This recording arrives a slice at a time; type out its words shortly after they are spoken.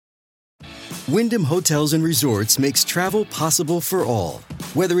Wyndham Hotels and Resorts makes travel possible for all.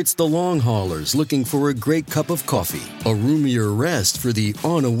 Whether it's the long haulers looking for a great cup of coffee, a roomier rest for the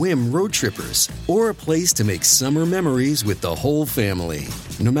on-a-whim road trippers, or a place to make summer memories with the whole family.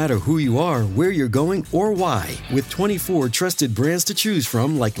 No matter who you are, where you're going, or why, with 24 trusted brands to choose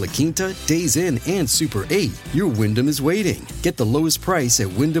from like La Quinta, Days Inn, and Super 8, your Wyndham is waiting. Get the lowest price at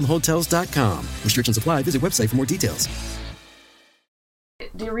WyndhamHotels.com. Restrictions apply. Visit website for more details.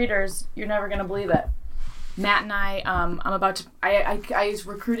 Dear readers, you're never going to believe it. Matt and I, I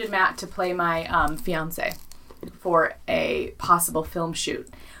recruited Matt to play my fiance for a possible film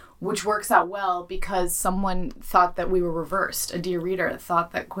shoot, which works out well because someone thought that we were reversed. A dear reader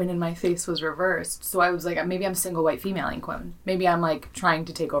thought that Quinn and my face was reversed. So I was like, maybe I'm single white femaling Quinn. Maybe I'm like trying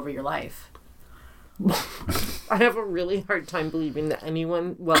to take over your life. I have a really hard time believing that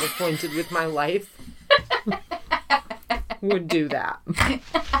anyone well acquainted with my life would do that.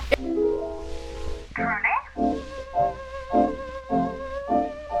 Darling.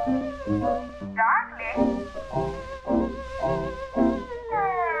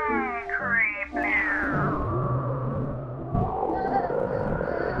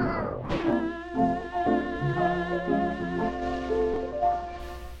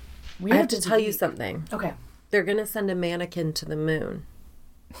 I have to tell you something. Okay. They're going to send a mannequin to the moon.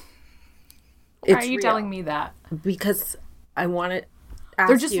 Why are you telling me that? Because I want to ask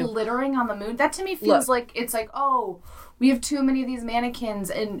They're just you. littering on the moon? That to me feels like, it's like, oh, we have too many of these mannequins,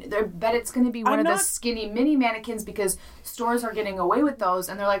 and I bet it's going to be one of the skinny mini mannequins because stores are getting away with those,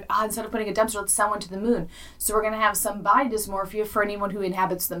 and they're like, instead of putting a dumpster, let's send one to the moon. So we're going to have some body dysmorphia for anyone who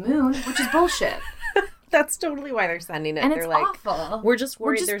inhabits the moon, which is bullshit. That's totally why they're sending it. And they're it's like, awful. We're just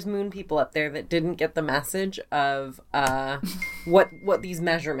worried there's moon people up there that didn't get the message of what these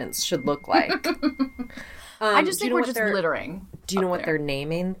measurements should look like. I just think we're just littering. Do you know what they're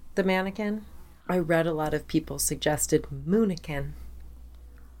naming the mannequin? I read a lot of people suggested Moonikin.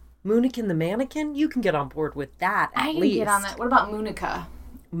 Moonikin the mannequin? You can get on board with that at least. I can get on that. What about Moonica?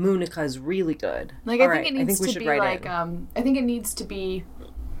 Moonica is really good. Like, I think it needs to be like, I think it needs to be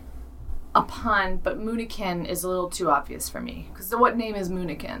a pun, but Moonikin is a little too obvious for me. Because what name is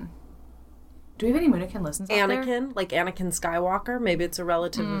Moonikin? Do we have any Moonikin listens out there? Anakin, like Anakin Skywalker. Maybe it's a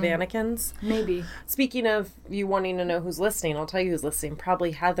relative of Anakin's. Maybe. Speaking of you wanting to know who's listening, I'll tell you who's listening. Probably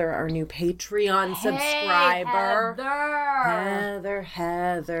Heather, our new Patreon subscriber.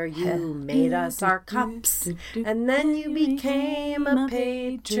 Heather, you made us our cups, and then you became a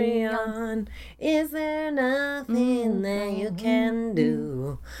Patreon. Is there nothing that you can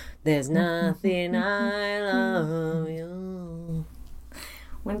do? There's nothing I love you.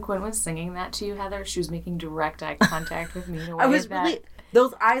 When Quinn was singing that to you, Heather, she was making direct eye contact with me. I was really...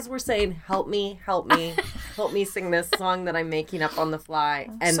 Those eyes were saying, help me, help me, help me sing this song that I'm making up on the fly.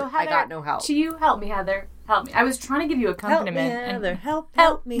 And so, Heather, I got no help. To you, help me, Heather. Help me. I was trying to give you a accompaniment. Help me, Heather.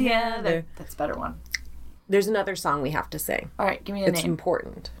 Help me, Heather. That's a better one. There's another song we have to sing. All right, give me a name. It's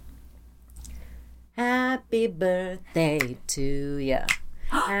important. Happy birthday to ya.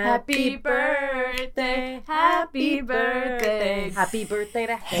 Happy birthday, happy birthday. Happy birthday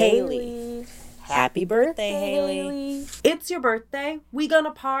to Haley. Happy birthday, Haley. It's your birthday. We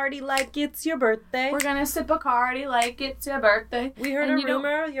gonna party like it's your birthday. We're gonna sip a Bacardi like it's your birthday. We heard a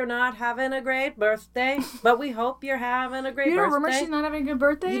rumor you're not having a great birthday, but we hope you're having a great birthday. You heard a rumor she's not having a good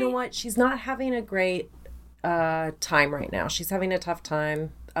birthday? You know what? She's not having a great time right now. She's having a tough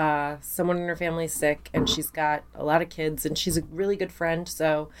time. Someone in her family's sick, and she's got a lot of kids, and she's a really good friend,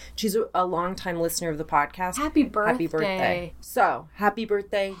 so she's a long-time listener of the podcast. Happy birthday. Happy birthday. So, happy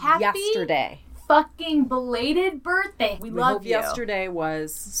birthday yesterday. Fucking belated birthday. We love you. Yesterday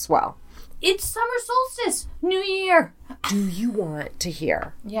was swell. It's summer solstice. New Year. Do you want to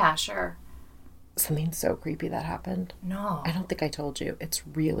hear? Yeah, sure. Something so creepy that happened? No. I don't think I told you. It's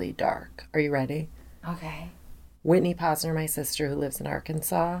really dark. Are you ready? Okay. Whitney Posner, my sister who lives in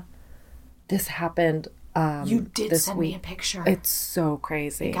Arkansas. This happened you did this send week. me a picture. It's so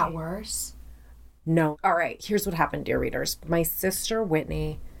crazy. It got worse? No. All right, here's what happened, dear readers. My sister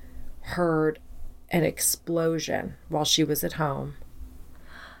Whitney heard an explosion while she was at home.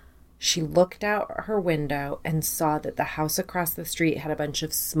 She looked out her window and saw that the house across the street had a bunch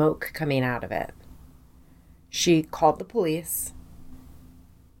of smoke coming out of it. She called the police,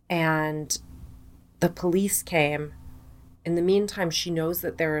 and the police came. In the meantime, she knows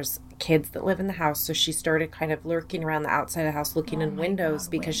that there's kids that live in the house, so she started kind of lurking around the outside of the house looking in windows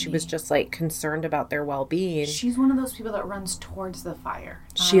because she was just like concerned about their well-being. She's one of those people that runs towards the fire.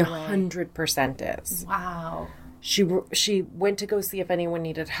 She 100% is. Wow. She went to go see if anyone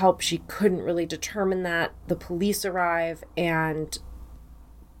needed help. She couldn't really determine that. The police arrive, and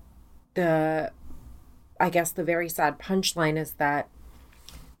I guess the very sad punchline is that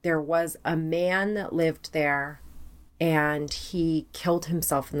there was a man that lived there and he killed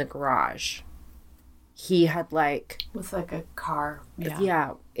himself in the garage. He had with a car.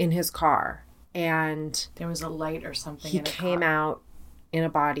 Yeah, in his car. And there was a light or something. He came out in a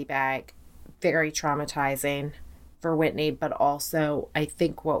body bag. Very traumatizing for Whitney, but also I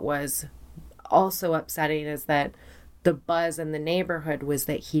think what was also upsetting is that the buzz in the neighborhood was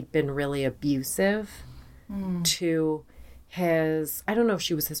that he'd been really abusive to his, I don't know if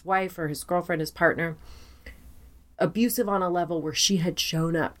she was his wife or his girlfriend, his partner, abusive on a level where she had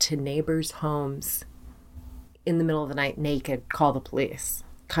shown up to neighbors' homes in the middle of the night naked, call the police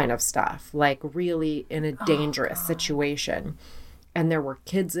kind of stuff, really in a dangerous situation. And there were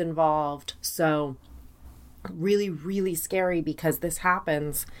kids involved. So really, really scary because this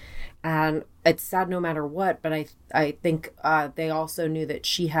happens. And it's sad no matter what, but I think they also knew that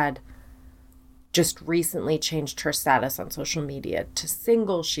she had just recently changed her status on social media to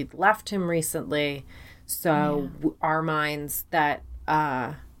single. She'd left him recently. So our minds that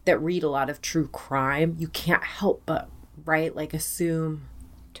read a lot of true crime, you can't help but, assume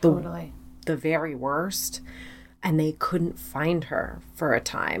totally the very worst. And they couldn't find her for a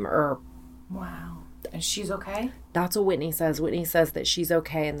time Wow. And she's okay? That's what Whitney says. Whitney says that she's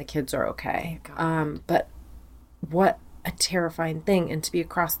okay and the kids are okay. But what a terrifying thing. And to be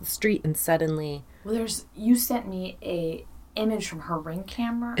across the street and suddenly... Well, you sent me a image from her Ring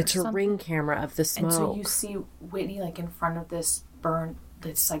camera. It's her Ring camera of the smoke. And so you see Whitney in front of this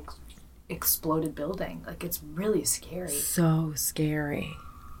exploded building. It's really scary. So scary.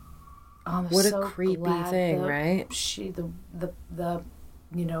 What a creepy thing, right?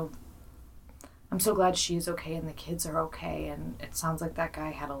 I'm so glad she's okay and the kids are okay, and it sounds like that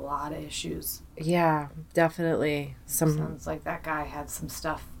guy had a lot of issues. Yeah, definitely. Sounds like that guy had some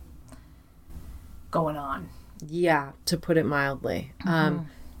stuff going on. Yeah, to put it mildly.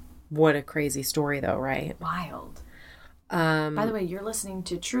 What a crazy story, though, right? Wild. By the way, you're listening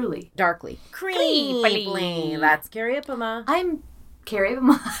to Truly Darkly Creepily. That's Carrie Ipama. I'm Carrie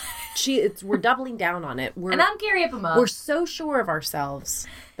Ipama. We're doubling down on it. And I'm Carrie Ipama. We're so sure of ourselves.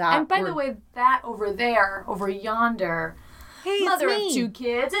 And by the way, that over there, over yonder, hey, mother it's me. of 2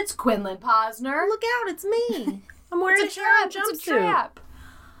 kids, it's Quinlan Posner. Look out, it's me. I'm wearing a trap. jumpsuit. It's a trap.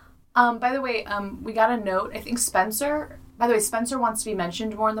 By the way, we got a note. I think Spencer. By the way, Spencer wants to be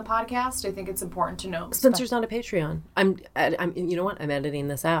mentioned more in the podcast. I think it's important to note. Spencer's not a Patreon. I'm. You know what? I'm editing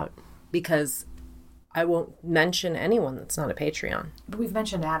this out because I won't mention anyone that's not a Patreon. But we've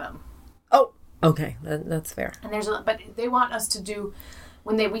mentioned Adam. Oh, okay, that's fair. And but they want us to do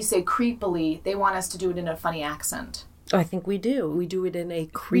when we say creepily. They want us to do it in a funny accent. Oh, I think we do. We do it in a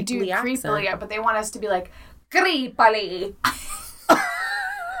creepily accent. Creepily, but they want us to be creepily.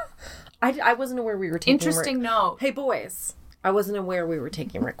 I wasn't aware we were taking... Interesting note. Hey, boys. I wasn't aware we were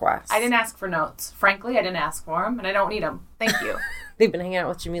taking requests. I didn't ask for notes. Frankly, I didn't ask for them, and I don't need them. Thank you. They've been hanging out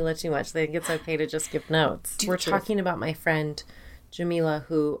with Jamila too much. They think it's okay to just give notes. We're talking about my friend Jamila,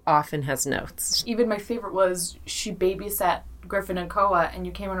 who often has notes. Even my favorite was she babysat Griffin and Koa, and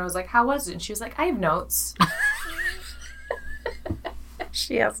you came in and I was like, how was it? And she was like, I have notes.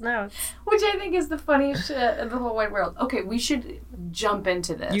 She has notes. Which I think is the funniest shit in the whole wide world. Okay, we should jump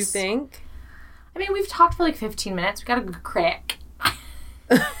into this. You think? I mean, we've talked for 15 minutes. We got a good crack.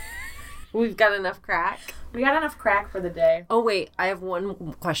 We've got enough crack? We got enough crack for the day. Oh, wait. I have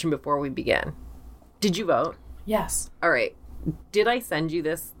one question before we begin. Did you vote? Yes. All right. Did I send you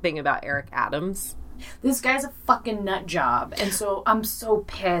this thing about Eric Adams? This guy's a fucking nut job. And so I'm so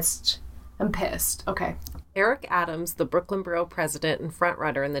pissed. I'm pissed. Okay. Eric Adams, the Brooklyn Borough president and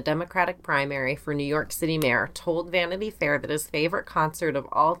frontrunner in the Democratic primary for New York City mayor, told Vanity Fair that his favorite concert of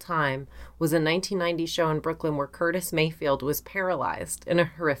all time was a 1990 show in Brooklyn where Curtis Mayfield was paralyzed in a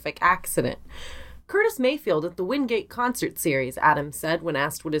horrific accident. Curtis Mayfield at the Wingate Concert Series, Adams said when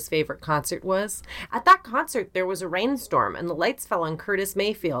asked what his favorite concert was. At that concert, there was a rainstorm and the lights fell on Curtis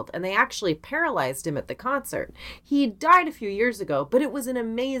Mayfield and they actually paralyzed him at the concert. He died a few years ago, but it was an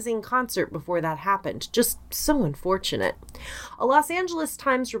amazing concert before that happened. Just so unfortunate. A Los Angeles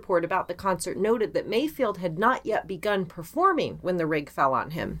Times report about the concert noted that Mayfield had not yet begun performing when the rig fell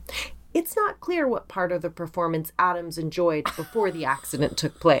on him. It's not clear what part of the performance Adams enjoyed before the accident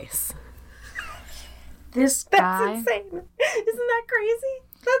took place. This guy... That's insane. Isn't that crazy?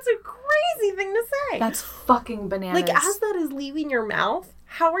 That's a crazy thing to say. That's fucking bananas. As that is leaving your mouth,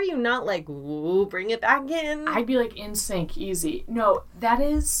 how are you not ooh, bring it back in? I'd be in sync, easy. No, that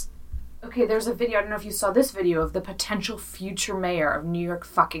is Okay, there's a video, I don't know if you saw this video, of the potential future mayor of New York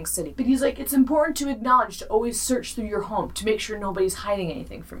fucking City. But he's like, it's important to acknowledge to always search through your home to make sure nobody's hiding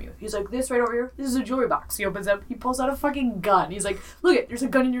anything from you. He's like, this right over here, this is a jewelry box. He opens up, he pulls out a fucking gun. He's like, look it, there's a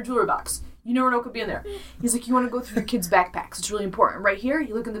gun in your jewelry box. You never know what could be in there. He's like, you want to go through your kids' backpacks. It's really important. Right here,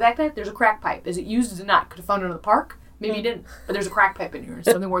 you look in the backpack, there's a crack pipe. Is it used? Is it not? Could have found it in the park. Maybe you didn't. But there's a crack pipe in here. It's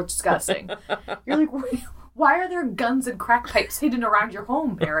something worth discussing. You're like, why are there guns and crack pipes hidden around your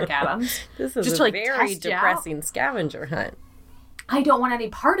home, Eric Adams? This is Just a to, like, very test you out? depressing scavenger hunt. I don't want any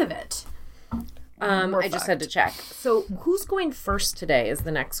part of it. I just had to check. So who's going first today is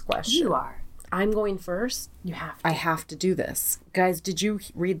the next question. You are. I'm going first. You have to. I have to do this. Guys, did you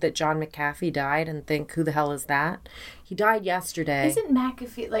read that John McAfee died and think, who the hell is that? He died yesterday. Isn't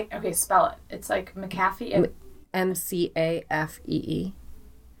McAfee, like, okay, spell it. It's like McAfee. McAfee.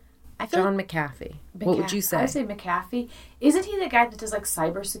 I feel John like McAfee. What would you say? I would say McAfee. Isn't he the guy that does, like,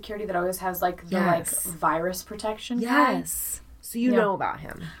 cybersecurity that always has, like, the, Yes. like, virus protection guy? Yes. So you know about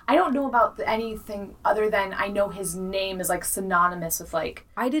him. I don't know about anything other than I know his name is, like, synonymous with, like,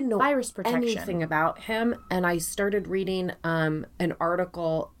 I didn't know virus protection. anything about him, and I started reading an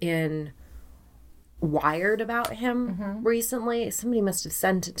article in Wired about him recently. Somebody must have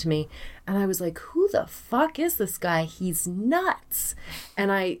sent it to me, and I was like, who the fuck is this guy? He's nuts.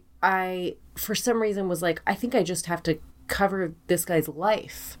 And I for some reason was like, I think I just have to cover this guy's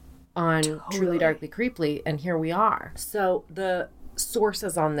life on Truly Darkly Creeply, and here we are. So the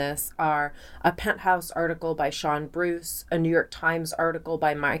sources on this are a Penthouse article by Sean Bruce, a New York Times article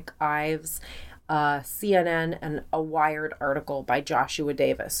by Mike Ives, CNN, and a Wired article by Joshua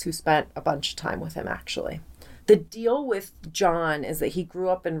Davis, who spent a bunch of time with him, actually. The deal with John is that he grew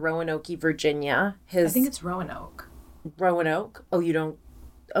up in Roanoke, Virginia. I think it's Roanoke. Roanoke? Oh, you don't?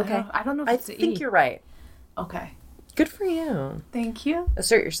 Okay. I don't know if I it's the think E. you're right. Okay. Good for you. Thank you.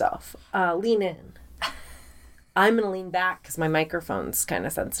 Assert yourself. Lean in. I'm going to lean back because my microphone's kind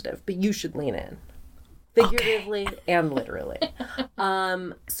of sensitive, but you should lean in. Figuratively and literally.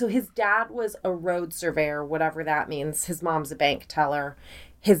 So his dad was a road surveyor, whatever that means. His mom's a bank teller.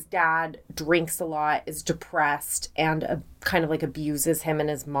 His dad drinks a lot, is depressed, and kind of like abuses him and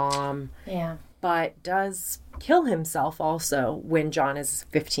his mom. Yeah. But does kill himself also when John is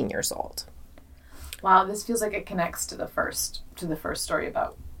 15 years old. Wow, this feels like it connects to the first story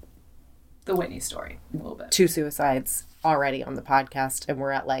about the Whitney story a little bit. 2 suicides already on the podcast, and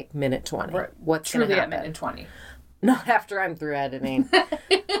we're at like minute 20. What's going Truly to at happen? minute 20. Not after I'm through editing.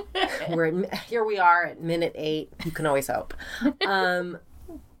 Here we are at minute 8. You can always hope.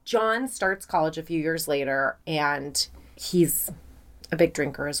 John starts college a few years later, and he's a big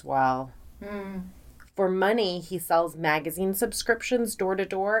drinker as well. For money, he sells magazine subscriptions door to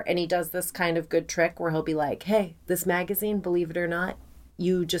door, and he does this kind of good trick where he'll be like, hey, this magazine, believe it or not,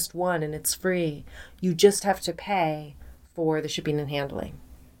 you just won and it's free. You just have to pay for the shipping and handling.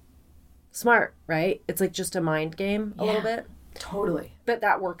 Smart, right? It's like just a mind game a little bit. Totally. But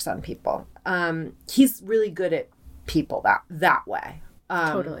that works on people. He's really good at people that way.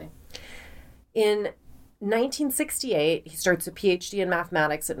 Totally. In 1968, he starts a PhD in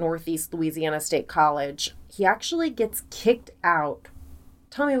mathematics at Northeast Louisiana State College. He actually gets kicked out.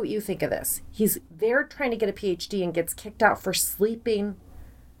 Tell me what you think of this. He's there trying to get a PhD and gets kicked out for sleeping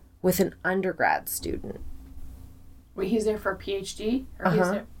with an undergrad student. Wait, he's there for a PhD? Or he's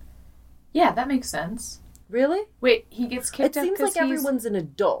there... Yeah, that makes sense. Really? Wait, he gets kicked It out seems because like everyone's an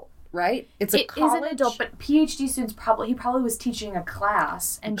adult, right? It's a It college. is an adult, but PhD students he probably was teaching a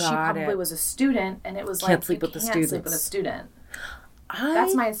class, and she Got probably it. was a student, and it was Can't like, sleep you with the can't sleep students. with a student.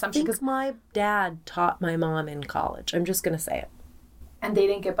 That's my assumption, I 'cause- think my dad taught my mom in college. I'm just going to say it. And they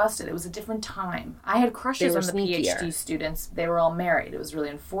didn't get busted. It was a different time. I had crushes They on were the sneakier. PhD students. They were all married. It was really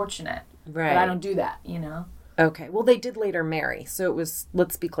unfortunate. Right. But I don't do that, you know? Okay. Well, they did later marry. So it was,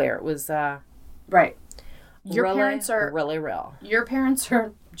 let's be clear, it was Right. Your really, parents are really real. Your parents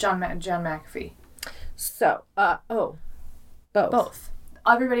are John McAfee. So, both. Both.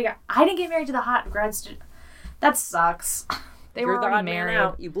 Everybody got. I didn't get married to the hot grad student. That sucks. They You're were the already odd man married.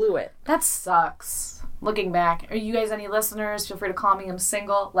 out. You blew it. That sucks. Looking back, are you guys any listeners? Feel free to call me. I'm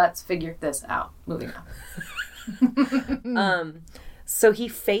single. Let's figure this out. Moving on. So he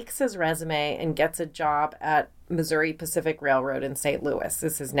fakes his resume and gets a job at Missouri Pacific Railroad in St. Louis.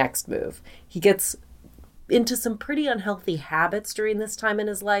 This is his next move. He gets into some pretty unhealthy habits during this time in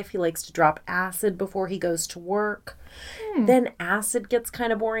his life. He likes to drop acid before he goes to work. Then acid gets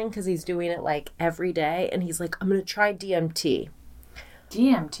kind of boring because he's doing it like every day. And he's like, I'm going to try DMT.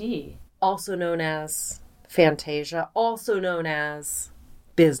 DMT. Also known as Fantasia. Also known as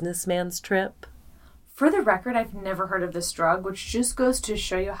Businessman's Trip. For the record, I've never heard of this drug, which just goes to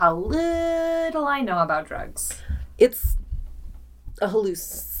show you how little I know about drugs. It's a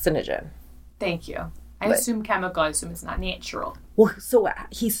hallucinogen. Thank you. I assume chemical. I assume it's not natural. Well, so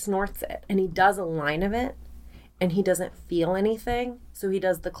he snorts it, and he does a line of it, and he doesn't feel anything. So he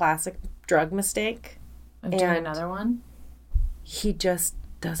does the classic drug mistake. I'm doing another one. He just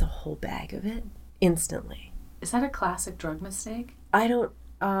does a whole bag of it instantly. Is that a classic drug mistake? I don't,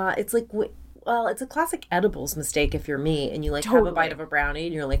 it's like, well, it's a classic edibles mistake if you're me, and you like Totally. have a bite of a brownie,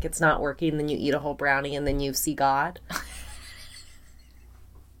 and you're like, it's not working, then you eat a whole brownie, and then you see God.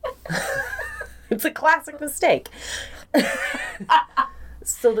 It's a classic mistake.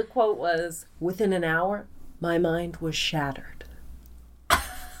 So the quote was, within an hour, my mind was shattered.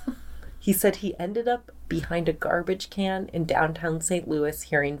 He said he ended up behind a garbage can in downtown St. Louis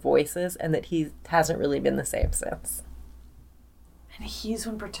hearing voices, and that he hasn't really been the same since. And he's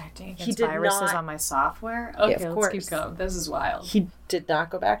been protecting He against did viruses not- on my software? Okay, of let's keep course. going. This is wild. He did not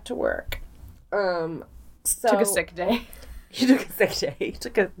go back to work. So Took a sick day. He took a sick day.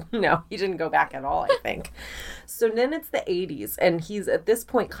 No, he didn't go back at all, I think. So then it's the 80s, and he's at this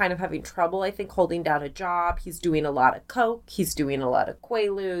point kind of having trouble, I think, holding down a job. He's doing a lot of coke. He's doing a lot of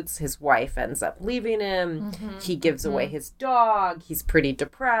Quaaludes. His wife ends up leaving him. He gives away his dog. He's pretty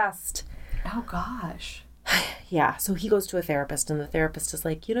depressed. Oh, gosh. Yeah, so he goes to a therapist, and the therapist is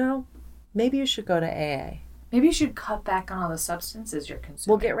like, maybe you should go to AA. Maybe you should cut back on all the substances you're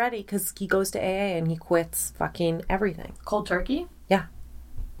consuming. Well, get ready, because he goes to AA and he quits fucking everything. Cold turkey? Yeah.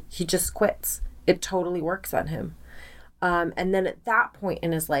 He just quits. It totally works on him. And then at that point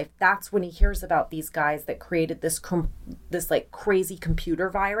in his life, that's when he hears about these guys that created this like crazy computer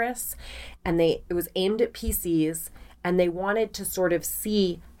virus. And it was aimed at PCs, and they wanted to sort of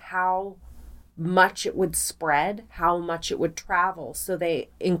see how much it would spread, how much it would travel. So they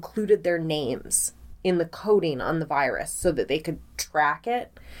included their names in the coding on the virus so that they could track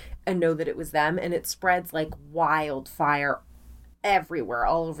it and know that it was them. And it spreads like wildfire everywhere,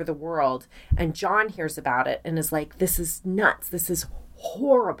 all over the world. And John hears about it and is like, this is nuts. This is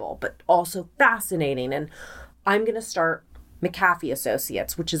horrible, but also fascinating. And I'm going to start McAfee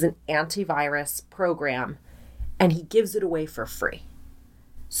Associates, which is an antivirus program. And he gives it away for free.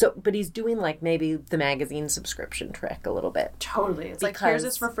 So, but he's doing like maybe the magazine subscription trick a little bit. Totally. It's like, here's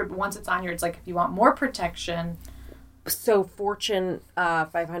this for free, but once it's on here, it's like, if you want more protection. So Fortune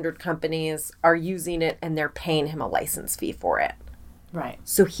 500 companies are using it, and they're paying him a license fee for it. Right.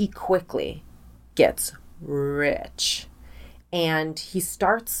 So he quickly gets rich. And he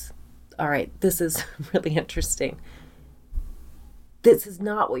starts, all right, this is really interesting. This is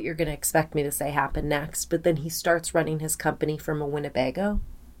not what you're going to expect me to say happened next, but then he starts running his company from a Winnebago.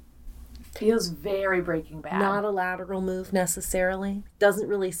 Feels very Breaking Bad. Not a lateral move necessarily. Doesn't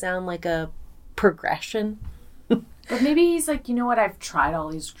really sound like a progression. But maybe he's like, you know what? I've tried all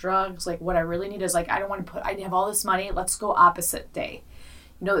these drugs. Like, what I really need is like, I have all this money. Let's go opposite day.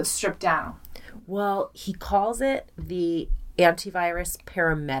 It's stripped down. Well, he calls it the antivirus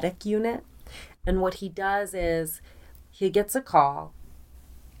paramedic unit. And what he does is he gets a call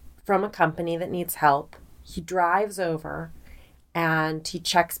from a company that needs help. He drives over and he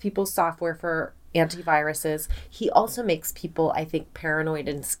checks people's software for antiviruses. He also makes people, I think, paranoid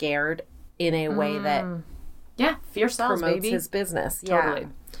and scared in a way that Yeah, fear sells, promotes baby. his business. Totally.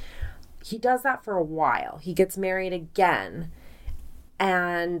 Yeah. He does that for a while. He gets married again.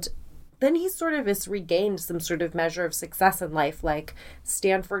 And then he sort of has regained some sort of measure of success in life. Like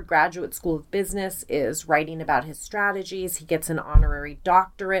Stanford Graduate School of Business is writing about his strategies. He gets an honorary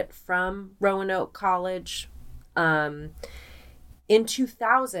doctorate from Roanoke College. In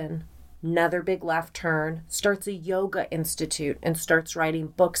 2000, another big left turn, starts a yoga institute and starts writing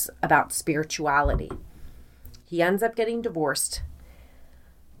books about spirituality. He ends up getting divorced.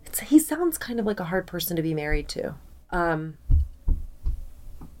 He sounds kind of like a hard person to be married to.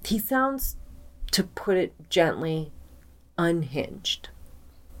 He sounds, to put it gently, unhinged.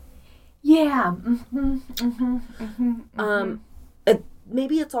 Yeah.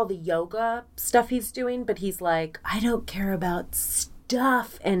 Maybe it's all the yoga stuff he's doing, but he's like, I don't care about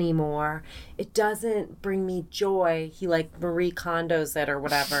stuff anymore. It doesn't bring me joy. He like Marie Kondo's it or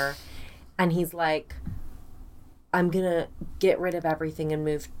whatever. And he's like, I'm going to get rid of everything and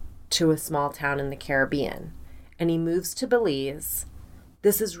move to a small town in the Caribbean. And he moves to Belize.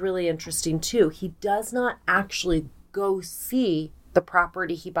 This is really interesting too. He does not actually go see the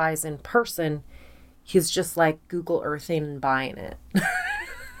property he buys in person. He's just like Google Earthing and buying it.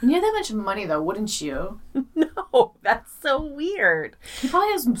 You have that much money though, wouldn't you? No, that's so weird. He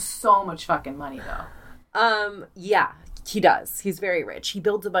probably has so much fucking money though. Yeah. He does. He's very rich. He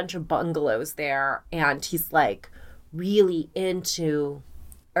builds a bunch of bungalows there, and he's like really into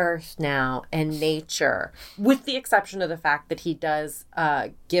earth now and nature, with the exception of the fact that he does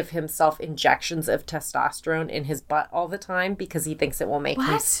give himself injections of testosterone in his butt all the time because he thinks it will make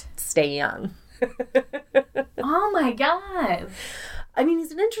him stay young. Oh my God. I mean,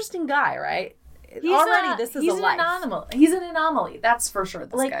 he's an interesting guy, right? This is a life. He's an anomaly. That's for sure,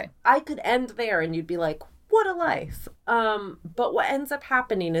 this guy. I could end there and you'd be like, what a life. But what ends up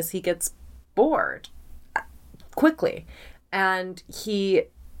happening is he gets bored quickly. And he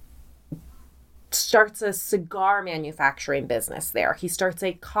starts a cigar manufacturing business there. He starts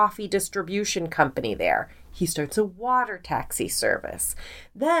a coffee distribution company there. He starts a water taxi service.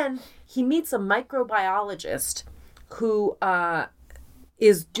 Then he meets a microbiologist who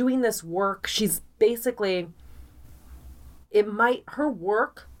is doing this work. She's basically, her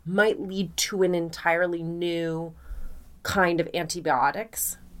work might lead to an entirely new kind of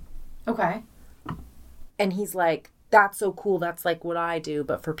antibiotics. Okay. And he's like, that's so cool. That's like what I do,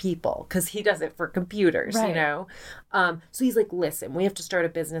 but for people, because he does it for computers, right. you know? So he's like, listen, we have to start a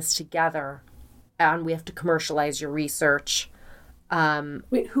business together and we have to commercialize your research.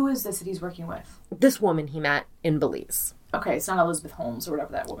 Wait, who is this that he's working with? This woman he met in Belize. Okay, it's not Elizabeth Holmes or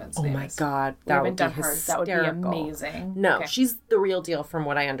whatever that woman's name is. Oh my God, that would be hysterical. That would be amazing. No, okay. She's the real deal from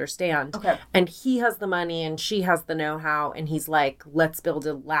what I understand. Okay. And he has the money and she has the know-how, and he's like, let's build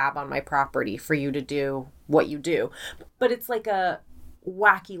a lab on my property for you to do what you do. But it's like a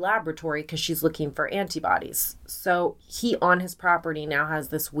wacky laboratory because she's looking for antibodies. So he, on his property, now has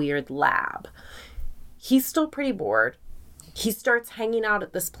this weird lab. He's still pretty bored. He starts hanging out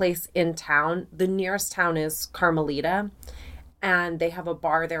at this place in town. The nearest town is Carmelita, and they have a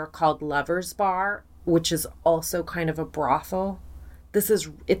bar there called Lover's Bar, which is also kind of a brothel.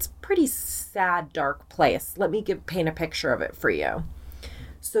 It's pretty sad, dark place. Let me paint a picture of it for you.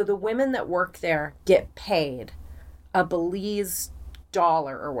 So the women that work there get paid a Belize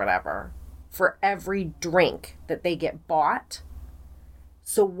dollar or whatever for every drink that they get bought.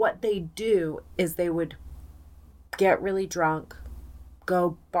 So what they do is they would get really drunk,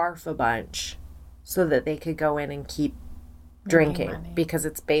 go barf a bunch so that they could go in and keep drinking because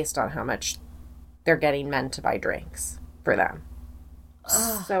it's based on how much they're getting men to buy drinks for them.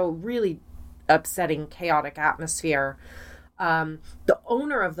 Ugh. So really upsetting, chaotic atmosphere. The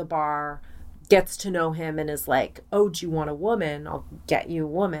owner of the bar gets to know him and is like, oh, do you want a woman? I'll get you a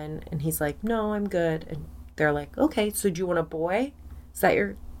woman. And he's like, no, I'm good. And they're like, okay, so do you want a boy? Is that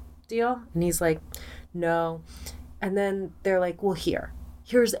your deal? And he's like, no. And then they're like, well,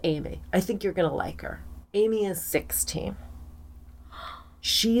 here's Amy. I think you're going to like her. Amy is 16.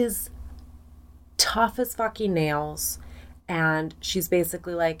 She is tough as fucking nails. And she's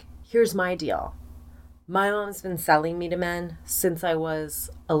basically like, here's my deal. My mom's been selling me to men since I was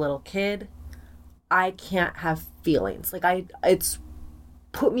a little kid. I can't have feelings. It's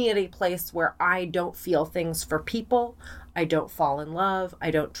put me at a place where I don't feel things for people. I don't fall in love. I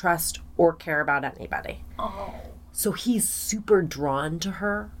don't trust or care about anybody. Oh. So he's super drawn to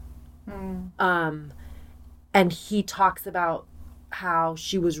her. And he talks about how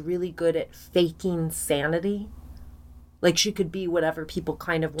she was really good at faking sanity. Like she could be whatever people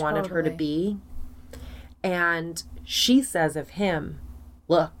kind of wanted her to be. And she says of him,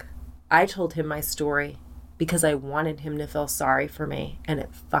 look, I told him my story because I wanted him to feel sorry for me, and it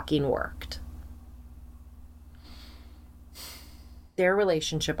fucking worked. Their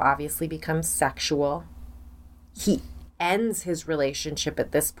relationship obviously becomes sexual. He ends his relationship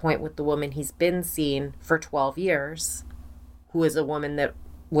at this point with the woman he's been seeing for 12 years, who is a woman that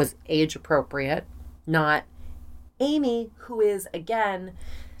was age appropriate, not Amy, who is, again,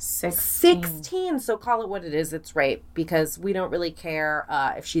 16. So call it what it is. It's rape, because we don't really care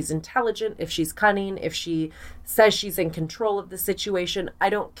if she's intelligent, if she's cunning, if she says she's in control of the situation. I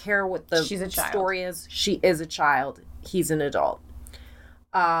don't care what the story is. She is a child. He's an adult.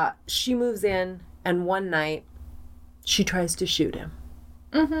 She moves in, and one night she tries to shoot him.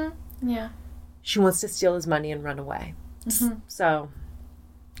 Mm-hmm. Yeah. She wants to steal his money and run away. Mm-hmm. So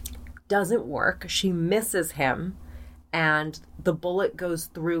doesn't work. She misses him, and the bullet goes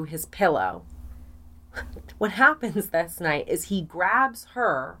through his pillow. What happens this night is he grabs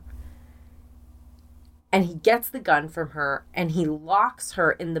her and he gets the gun from her and he locks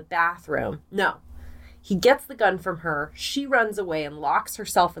her in the bathroom. No, he gets the gun from her. She runs away and locks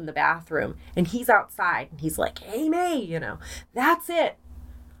herself in the bathroom, and he's outside and he's like, hey, May, that's it.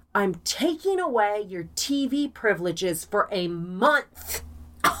 I'm taking away your TV privileges for a month.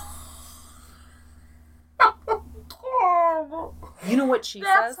 You know what she says?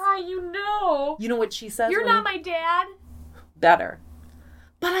 That's how you know. You know what she says? You're not my dad. better.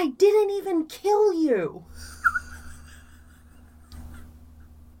 But I didn't even kill you.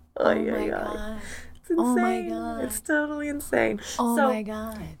 Oh my God. It's insane. Oh my God. It's totally insane. Oh So, my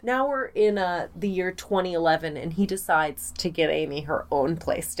God. now we're in the year 2011, and he decides to get Amy her own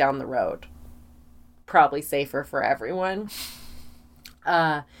place down the road. Probably safer for everyone.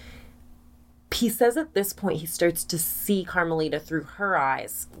 He says at this point he starts to see Carmelita through her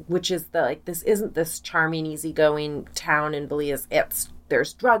eyes, which is this isn't this charming, easygoing town in Belize.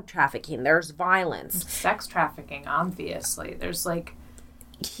 There's drug trafficking, there's violence. Sex trafficking, obviously. There's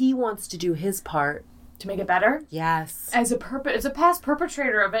He wants to do his part. to make it better? Yes. As a past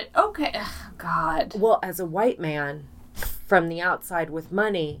perpetrator of it, okay. Ugh, God. Well, as a white man from the outside with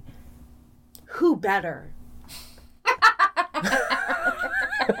money, who better?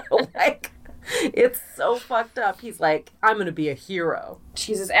 It's so fucked up. He's like, I'm going to be a hero.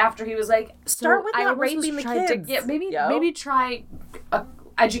 Jesus, after he was like, Start with not raping the kids. Maybe try a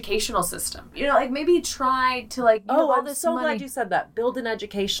educational system. Maybe try to all I'm this so money. glad you said that. Build an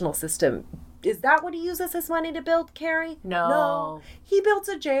educational system. Is that what he uses his money to build, Carrie? No. He builds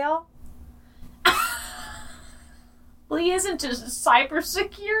a jail. Well, he isn't just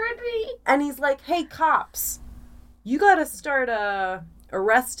cybersecurity. And he's like, hey, cops, you got to start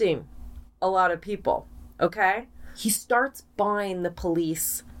arresting a lot of people, okay? He starts buying the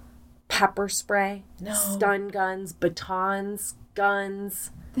police pepper spray, stun guns, batons, guns.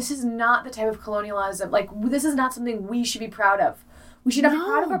 This is not the type of colonialism. This is not something we should be proud of. We should not be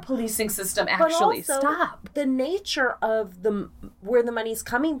proud of our policing system, actually. But also, stop. The nature of where the money's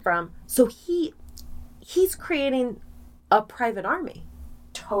coming from. So he's creating a private army.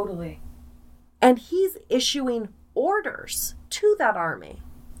 Totally. And he's issuing orders to that army.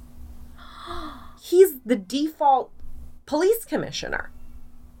 He's the default police commissioner.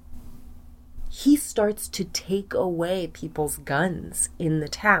 He starts to take away people's guns in the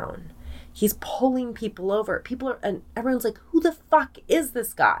town. He's pulling people over. And everyone's like, who the fuck is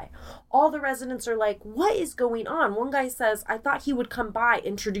this guy? All the residents are like, what is going on? One guy says, I thought he would come by,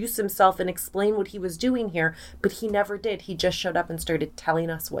 introduce himself, and explain what he was doing here, but he never did. He just showed up and started telling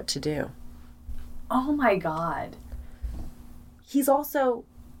us what to do. Oh my God. He's also,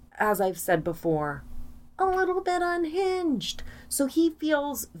 as I've said before, a little bit unhinged. So he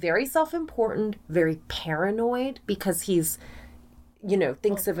feels very self-important, very paranoid because he's,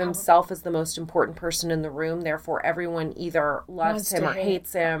 thinks of himself as the most important person in the room. Therefore, everyone either loves him or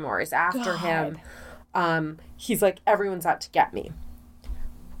hates him or is after him. He's like, everyone's out to get me.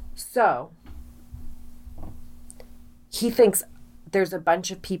 So he thinks there's a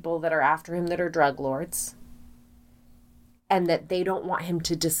bunch of people that are after him that are drug lords and that they don't want him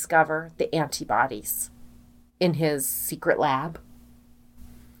to discover the antibodies in his secret lab.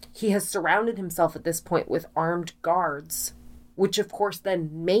 He has surrounded himself at this point with armed guards, which of course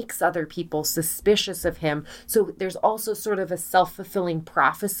then makes other people suspicious of him. So there's also sort of a self-fulfilling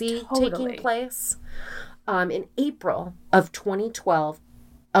prophecy taking place. In April of 2012,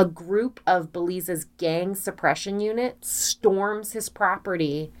 a group of Belize's gang suppression unit storms his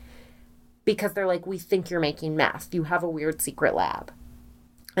property because they're like, we think you're making meth. You have a weird secret lab.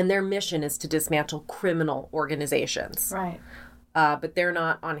 And their mission is to dismantle criminal organizations. Right. But they're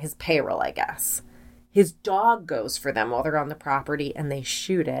not on his payroll, I guess. His dog goes for them while they're on the property, and they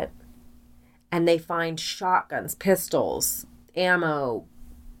shoot it. And they find shotguns, pistols, ammo,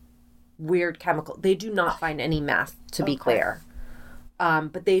 weird chemical. They do not find any meth, to be clear.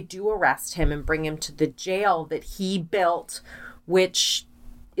 But they do arrest him and bring him to the jail that he built, which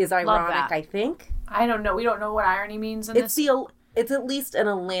is ironic, I think. I don't know. We don't know what irony means in this. It's at least an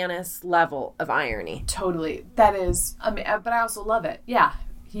Atlantis level of irony. Totally. That is, but I also love it. Yeah.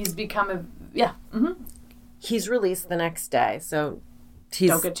 He's become He's released the next day, so he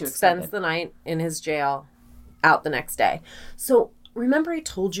don't get too excited. Spends the night in his jail, out the next day. So remember I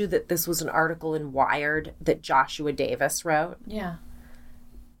told you that this was an article in Wired that Joshua Davis wrote? Yeah.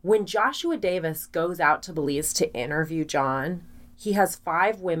 When Joshua Davis goes out to Belize to interview John, he has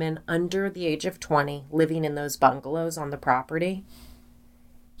 5 women under the age of 20 living in those bungalows on the property.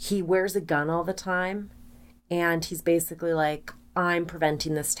 He wears a gun all the time, and he's basically like, I'm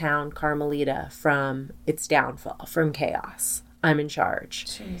preventing this town, Carmelita, from its downfall, from chaos. I'm in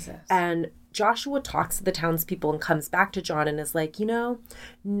charge. Jesus. And Joshua talks to the townspeople and comes back to John and is like, no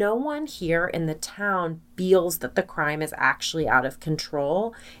one here in the town feels that the crime is actually out of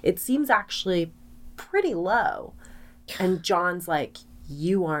control. It seems actually pretty low. And John's like,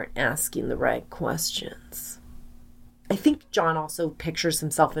 you aren't asking the right questions. I think John also pictures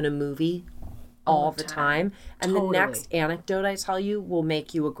himself in a movie all the time. And the next anecdote I tell you will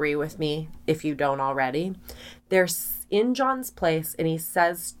make you agree with me if you don't already. in John's place and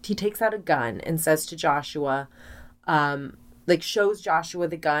he takes out a gun and says to Joshua, shows Joshua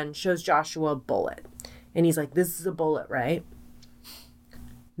the gun, shows Joshua a bullet. And he's like, this is a bullet, right?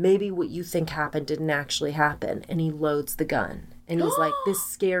 Maybe what you think happened didn't actually happen. And he loads the gun. And he's like, this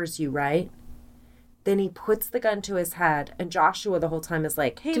scares you, right? Then he puts the gun to his head. And Joshua the whole time is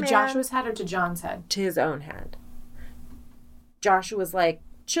like, hey, man. To Joshua's head or to John's head? To his own head. Joshua's like,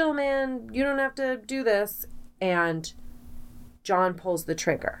 chill, man. You don't have to do this. And John pulls the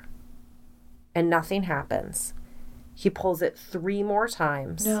trigger. And nothing happens. He pulls it 3 more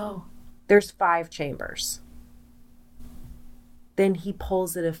times. No. There's 5 chambers. Then he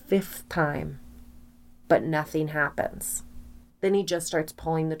pulls it a 5th time, but nothing happens. Then he just starts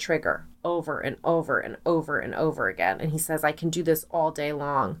pulling the trigger over and over and over and over again. And he says, I can do this all day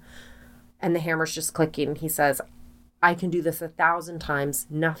long. And the hammer's just clicking. He says, I can do this 1,000 times.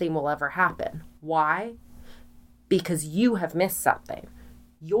 Nothing will ever happen. Why? Because you have missed something.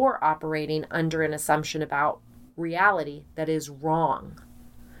 You're operating under an assumption about reality that is wrong.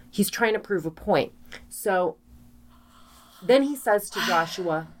 He's trying to prove a point. So then he says to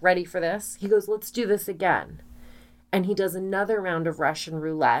Joshua, ready for this? He goes, let's do this again. And he does another round of Russian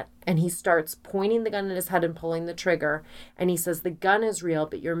roulette. And he starts pointing the gun at his head and pulling the trigger. And he says, the gun is real,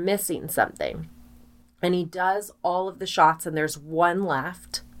 but you're missing something. And he does all of the shots and there's 1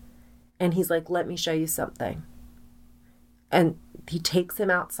 left. And he's like, let me show you something. And he takes him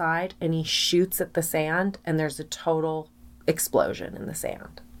outside and he shoots at the sand. And there's a total explosion in the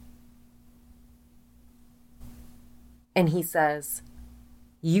sand. And he says,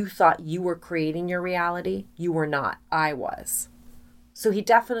 you thought you were creating your reality. You were not. I was. So he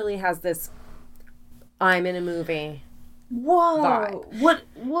definitely has this, I'm in a movie. Whoa. Vibe. What?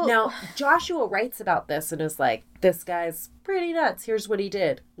 Now, Joshua writes about this and is like, this guy's pretty nuts. Here's what he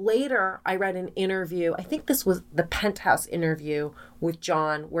did. Later, I read an interview. I think this was the Penthouse interview with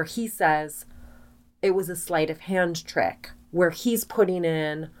John, where he says it was a sleight of hand trick, where he's putting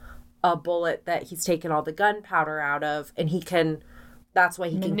in a bullet that he's taken all the gunpowder out of, and that's why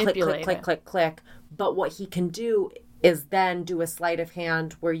he can click. But what he can do is then do a sleight of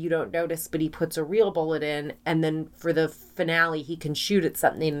hand where you don't notice, but he puts a real bullet in, and then for the finale, he can shoot at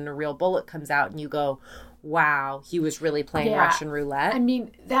something and a real bullet comes out, and you go, wow, he was really playing Russian roulette. I mean,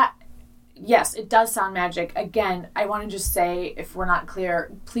 yes, it does sound magic. Again, I want to just say, if we're not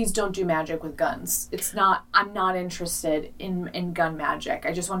clear, please don't do magic with guns. I'm not interested in gun magic.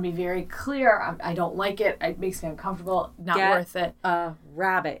 I just want to be very clear. I don't like it. It makes me uncomfortable. Not worth it. A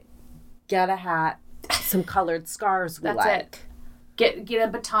rabbit. Get a hat. Some colored scarves we That's like. It. Get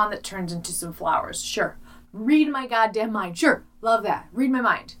a baton that turns into some flowers. Sure. Read my goddamn mind. Sure. Love that. Read my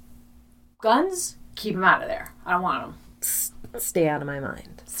mind. Guns? Keep them out of there. I don't want them. Stay out of my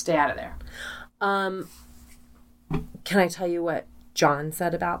mind. Stay out of there. Can I tell you what John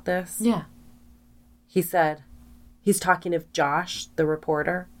said about this? Yeah. He said, he's talking of Josh, the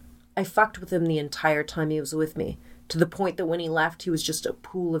reporter. I fucked with him the entire time he was with me, to the point that when he left, he was just a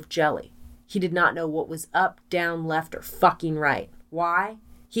pool of jelly. He did not know what was up, down, left, or fucking right. Why?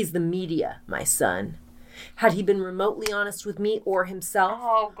 He's the media, my son. Had he been remotely honest with me or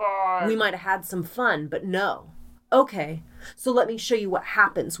himself, we might have had some fun, but no. Okay, so let me show you what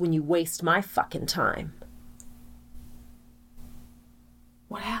happens when you waste my fucking time.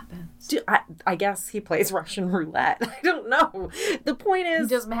 What happens? Dude, I guess he plays Russian roulette. I don't know. The point is...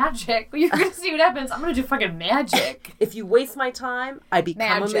 He does magic. You're going to see what happens. I'm going to do fucking magic. If you waste my time, I become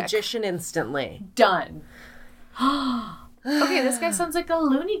Magic. a magician instantly. Done. Okay, this guy sounds like a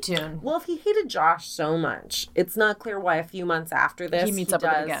Looney Tune. Well, if he hated Josh so much, it's not clear why a few months after this He meets up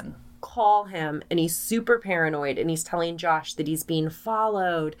with him again. Call him, and he's super paranoid, and he's telling Josh that he's being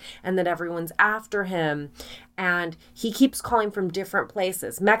followed and that everyone's after him, and he keeps calling from different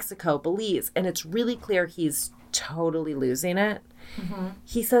places, Mexico, Belize, and it's really clear he's totally losing it. Mm-hmm.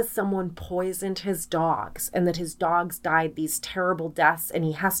 He says someone poisoned his dogs and that his dogs died these terrible deaths, and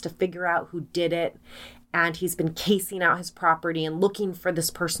he has to figure out who did it, and he's been casing out his property and looking for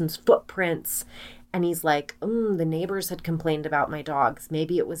this person's footprints. And he's like, the neighbors had complained about my dogs.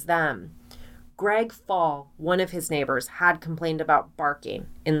 Maybe it was them. Greg Fall, one of his neighbors, had complained about barking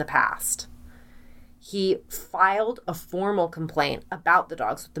in the past. He filed a formal complaint about the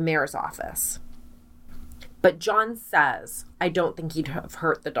dogs with the mayor's office. But John says, I don't think he'd have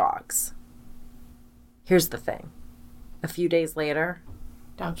hurt the dogs. Here's the thing. A few days later,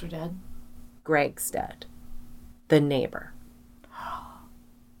 Dogs are dead. Greg's dead. The neighbor.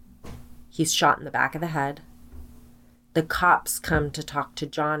 He's shot in the back of the head. The cops come to talk to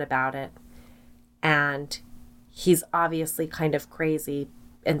John about it. And he's obviously kind of crazy,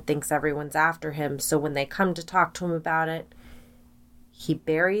 and thinks everyone's after him. So when they come to talk to him about it, he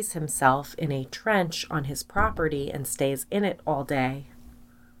buries himself in a trench on his property and stays in it all day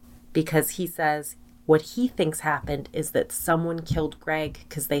because he says what he thinks happened is that someone killed Greg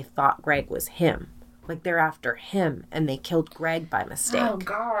because they thought Greg was him. Like, they're after him, and they killed Greg by mistake. Oh,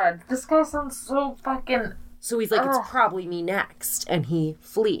 God. This guy sounds so fucking... So he's like, it's probably me next, and he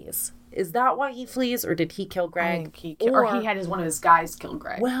flees. Is that why he flees, or did he kill Greg? Or he had one of his guys kill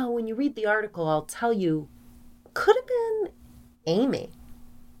Greg. Well, when you read the article, I'll tell you, could have been Amy.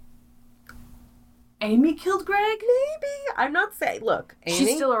 Amy killed Greg? Maybe. I'm not saying, look, Amy.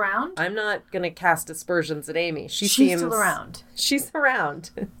 She's still around? I'm not going to cast aspersions at Amy. She's still around. She's around.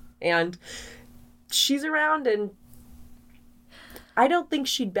 And she's around, and I don't think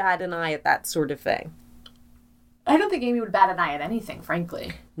she'd bat an eye at that sort of thing. I don't think Amy would bat an eye at anything,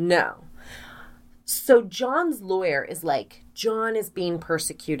 frankly. No. So John's lawyer is like, John is being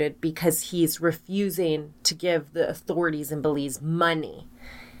persecuted because he's refusing to give the authorities in Belize money.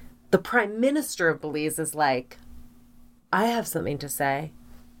 The Prime Minister of Belize is like, I have something to say.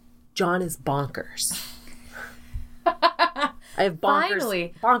 John is bonkers. I have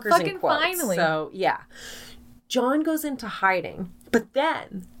bonkers, bonkers Fucking in quotes. finally. So, yeah. John goes into hiding, but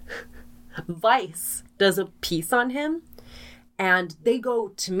then Vice does a piece on him, and they go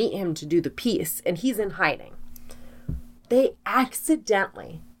to meet him to do the piece, and he's in hiding. They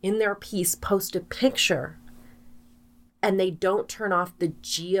accidentally, in their piece, post a picture, and they don't turn off the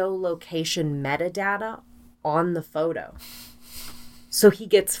geolocation metadata on the photo. So he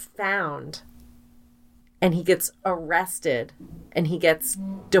gets found, and he gets arrested, and he gets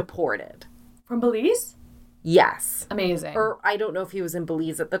deported. From Belize? Yes. Amazing. Or I don't know if he was in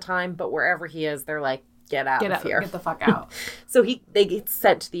Belize at the time, but wherever he is, they're like, get out of here. Get the fuck out. So they get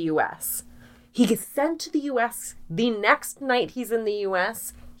sent to the U.S. He gets sent to the U.S. The next night he's in the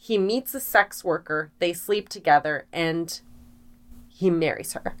U.S., he meets a sex worker. They sleep together, and he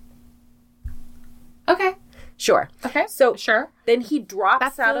marries her. Okay. Sure. Okay. So sure. Then he drops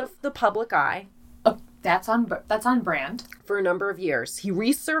That's out of the public eye. Oh, that's on brand. For a number of years. He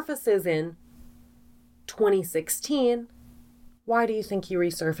resurfaces in 2016. Why do you think he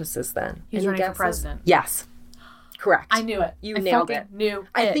resurfaces then? He's running for president. Yes. Correct. I knew it. You nailed it.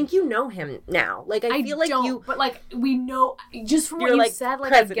 I think you know him now. Like, I feel like you... But, like, we know... Just from what You're you like, said, like,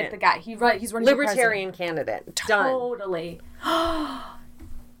 president. I get the guy. He's running for Libertarian candidate. Done. Totally.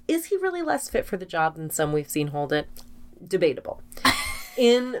 Is he really less fit for the job than some we've seen hold it? Debatable.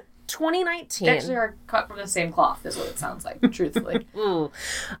 In 2019... They actually are cut from the same cloth, is what it sounds like, truthfully.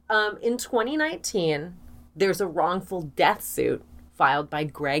 In 2019, there's a wrongful death suit filed by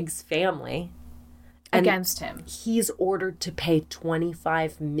Greg's family against him. He's ordered to pay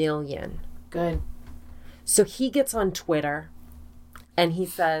 $25 million. Good. So he gets on Twitter and he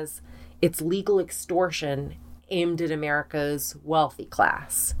says it's legal extortion aimed at America's wealthy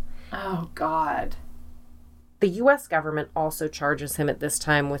class. Oh, God. The U.S. government also charges him at this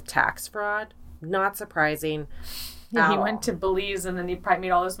time with tax fraud. Not surprising. Yeah, he went to Belize and then he probably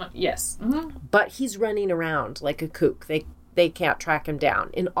made all this money. Yes. Mm-hmm. But he's running around like a kook. They can't track him down.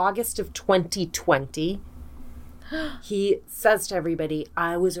 In August of 2020, he says to everybody,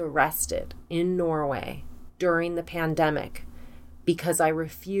 I was arrested in Norway during the pandemic because I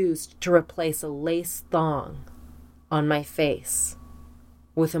refused to replace a lace thong on my face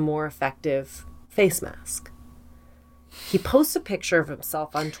with a more effective face mask. He posts a picture of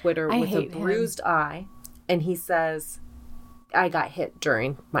himself on Twitter with a bruised eye, and he says, I got hit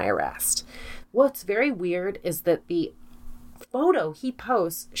during my arrest. What's very weird is that the photo he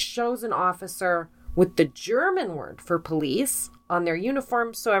posts shows an officer with the German word for police on their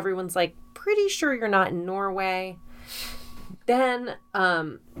uniform, so everyone's like, pretty sure you're not in Norway. Then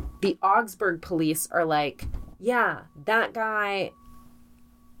the Augsburg police are like, yeah, that guy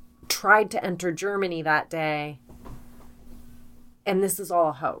tried to enter Germany that day, and this is all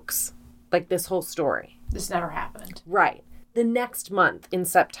a hoax. Like, this whole story. This never happened. Right. The next month, in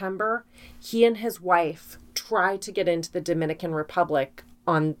September, he and his wife try to get into the Dominican Republic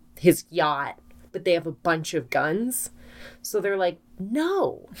on his yacht, but they have a bunch of guns. So they're like,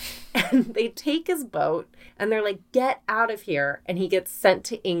 no. And they take his boat and they're like, get out of here. And he gets sent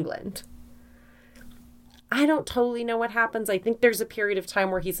to England. I don't totally know what happens. I think there's a period of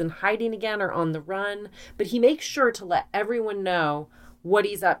time where he's in hiding again or on the run, but he makes sure to let everyone know what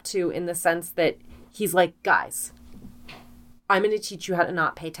he's up to, in the sense that he's like, guys, I'm going to teach you how to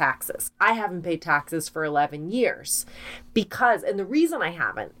not pay taxes. I haven't paid taxes for 11 years because, and the reason I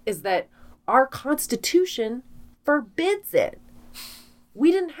haven't is that our Constitution forbids it.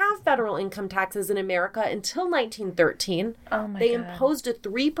 We didn't have federal income taxes in America until 1913. Oh my They God. imposed a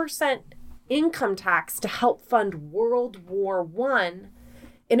 3% income tax to help fund World War I,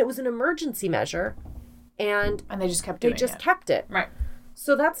 and it was an emergency measure, and And they just kept they doing just it. kept it. Right.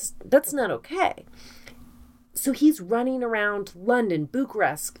 So that's not okay. So he's running around London,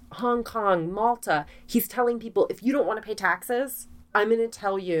 Bucharest, Hong Kong, Malta. He's telling people, if you don't want to pay taxes, I'm going to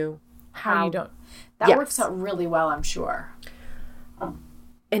tell you How you don't. That Yes. works out really well, I'm sure.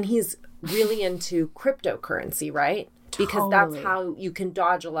 And he's really into cryptocurrency, right? Because that's Totally. how you can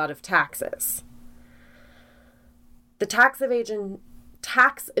dodge a lot of taxes. The tax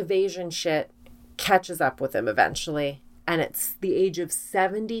evasion shit catches up with him eventually. And it's the age of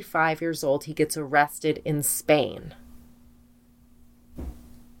 75 years old. He gets arrested in Spain.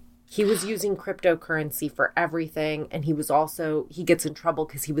 He was using cryptocurrency for everything. And he gets in trouble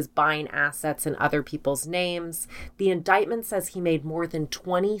because he was buying assets in other people's names. The indictment says he made more than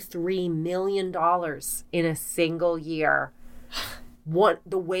 $23 million in a single year.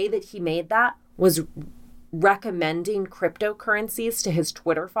 The way that he made that was recommending cryptocurrencies to his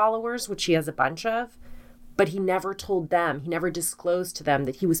Twitter followers, which he has a bunch of. But he never told them, he never disclosed to them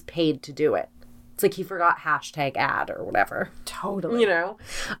that he was paid to do it. It's like he forgot #ad or whatever. Totally. You know?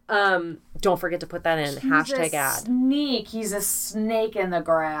 Don't forget to put that in, #ad. He's a snake in the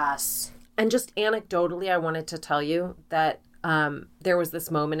grass. And just anecdotally, I wanted to tell you that there was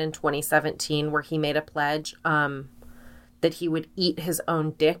this moment in 2017 where he made a pledge that he would eat his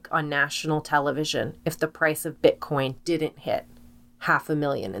own dick on national television if the price of Bitcoin didn't hit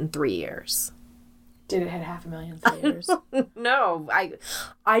 $500,000 in 3 years. Did it hit 500,000 in 3 years? No,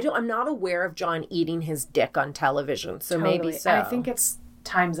 I'm not aware of John eating his dick on television, so maybe Totally. so. And I think it's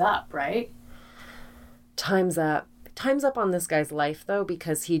time's up, right? Time's up. Time's up on this guy's life, though,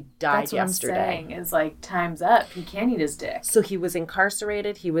 because he died That's what yesterday. I'm saying. Is like time's up. He can't eat his dick. So he was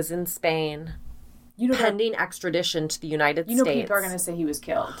incarcerated. He was in Spain, You know, pending extradition to the United you know States. people are going to say he was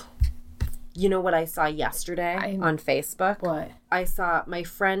killed. You know what I saw yesterday on Facebook? What? I saw my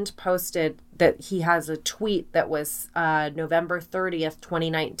friend posted that he has a tweet that was November 30th,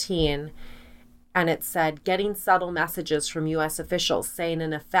 2019. And it said, getting subtle messages from U.S. officials saying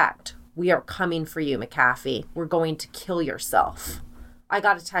in effect, we are coming for you, McAfee. We're going to kill yourself. I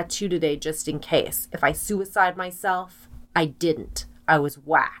got a tattoo today just in case. If I suicide myself, I didn't. I was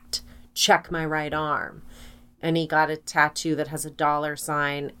whacked. Check my right arm. And he got a tattoo that has a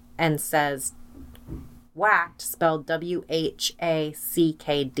 $sign and says whacked, spelled WHACKD.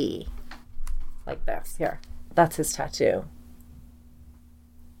 Like this. Here. That's his tattoo.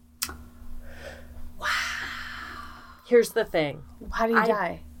 Wow. Here's the thing. How did he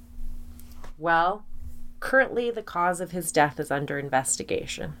die? Well, currently the cause of his death is under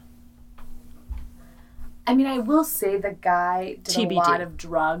investigation. I mean, I will say the guy did TBD. a lot of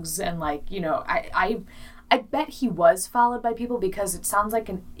drugs and, like, you know, I bet he was followed by people because it sounds like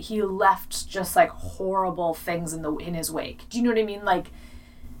he left just like horrible things in his wake. Do you know what I mean? Like,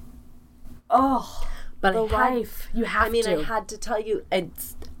 oh, But the I had- life you have to. I had to tell you,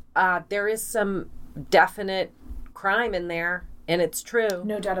 it's there is some definite crime in there, and it's true.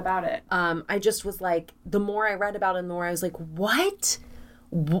 No doubt about it. I just was like, the more I read about it, the more I was like, what?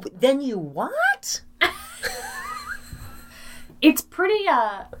 Then you what? It's pretty.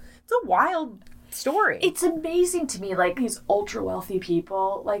 It's a wild story. It's amazing to me, like, these ultra wealthy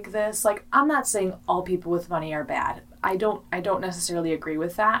people like this. Like, I'm not saying all people with money are bad. I don't necessarily agree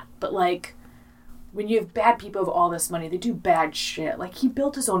with that. But, like, when you have bad people with all this money, they do bad shit. Like, he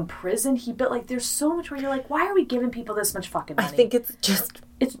built his own prison. Like, there's so much where you're like, why are we giving people this much fucking money? I think it's just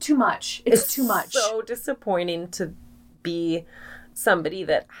it's too much. It's too much. So disappointing to be somebody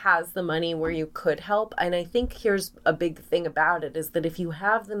that has the money where you could help. And I think here's a big thing about it is that if you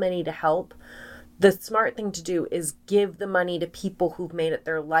have the money to help, the smart thing to do is give the money to people who've made it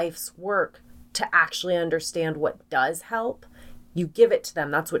their life's work to actually understand what does help. You give it to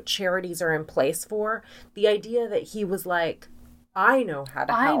them. That's what charities are in place for. The idea that he was like, I know how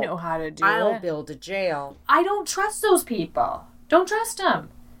to help. I know how to do I'll it. build a jail. I don't trust those people. Don't trust them.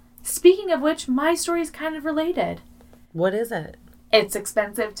 Speaking of which, my story is kind of related. What is it? It's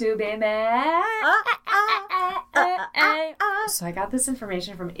expensive to be mad. So I got this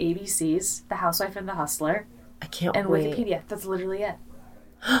information from ABC's The Housewife and the Hustler I can't and wait. Wikipedia. That's literally it.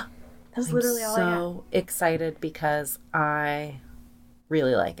 That's literally all I got. So excited because I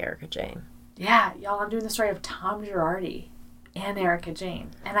really like Erica Jane. Yeah, y'all, I'm doing the story of Tom Girardi and Erica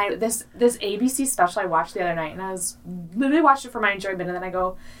Jane. And this ABC special I watched the other night, and I was literally watched it for my enjoyment, and then I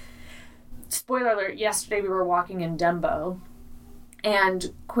go, spoiler alert, yesterday we were walking in Dumbo,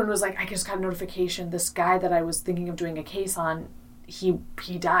 and Quinn was like, I just got a notification, this guy that I was thinking of doing a case on,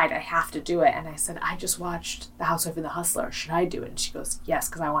 he died. I have to do it. And I said, I just watched The Housewife and the Hustler. Should I do it? And she goes, yes,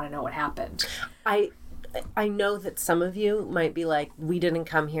 because I want to know what happened. I know that some of you might be like, we didn't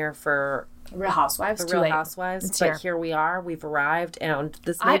come here for Real Housewives. The Real Housewives, but here we are. We've arrived, and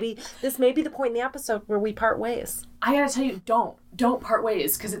this may be the point in the episode where we part ways. I gotta tell you, don't part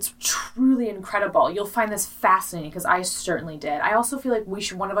ways, because it's truly incredible. You'll find this fascinating, because I certainly did. I also feel like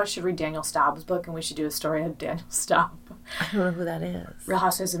one of us should read Daniel Staub's book, and we should do a story of Daniel Staub. I don't know who that is. Real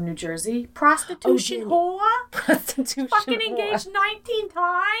Housewives of New Jersey. Prostitution whore. Prostitution Fucking whore. engaged 19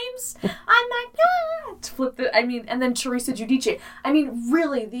 times. I'm like, and then Teresa Giudice. I mean,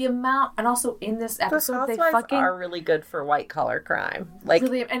 really, the amount, and also in this episode, they fucking are really good for white collar crime. Like,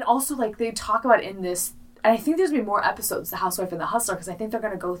 really, and also like they talk about in this, and I think there's gonna be more episodes, The Housewife and the Hustler, because I think they're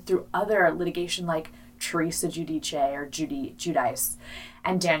gonna go through other litigation like Teresa Giudice or Giudice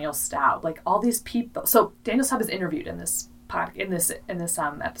and Daniel Staub, like all these people. So Daniel Staub is interviewed in this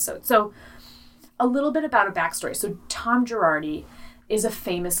episode. So a little bit about a backstory. So Tom Girardi is a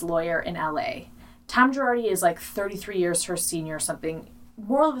famous lawyer in LA. Tom Girardi is like 33 years her senior or something.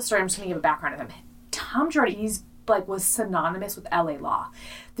 Moral of the story, I'm just going to give a background of him. Tom Girardi, was synonymous with LA law.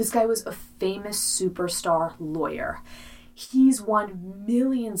 This guy was a famous superstar lawyer. He's won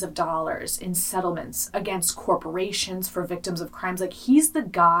millions of dollars in settlements against corporations for victims of crimes. Like, he's the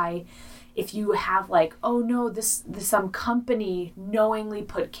guy, if you have like, oh no, this some company knowingly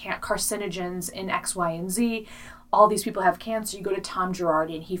put carcinogens in X, Y, and Z, all these people have cancer, you go to Tom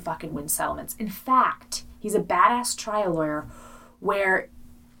Girardi and he fucking wins settlements. In fact, he's a badass trial lawyer where,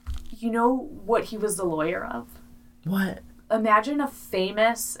 you know what he was the lawyer of? What? I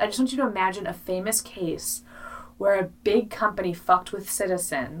just want you to imagine a famous case where a big company fucked with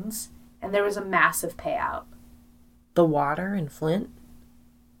citizens and there was a massive payout. The water in Flint?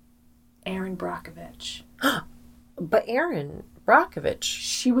 Erin Brockovich. But Erin Brockovich.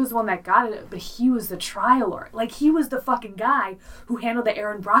 She was the one that got it, but he was the trial lawyer. Like, he was the fucking guy who handled the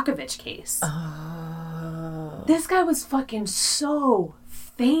Erin Brockovich case. Oh. This guy was fucking so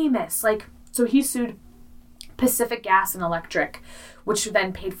famous. Like, so he sued Pacific Gas and Electric, which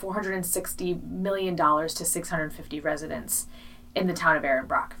then paid $460 million to 650 residents in the town of Erin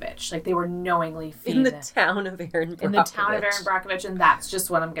Brockovich. Like, they were knowingly feeding in the town of Erin Brockovich. In the town of Erin Brockovich, and that's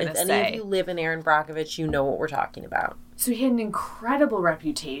just what I'm going to say. If any of you live in Erin Brockovich, you know what we're talking about. So he had an incredible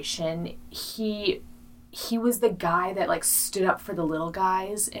reputation. He was the guy that, like, stood up for the little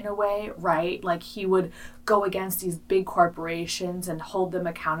guys in a way, right? Like, he would go against these big corporations and hold them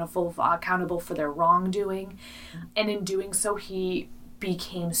accountable for their wrongdoing. And in doing so, he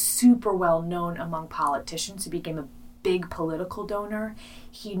became super well known among politicians. He became a big political donor.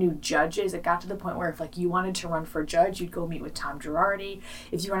 He knew judges. It got to the point where if, like, you wanted to run for judge, you'd go meet with Tom Girardi.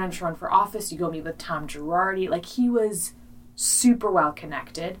 If you wanted to run for office, you'd go meet with Tom Girardi. Like, he was super well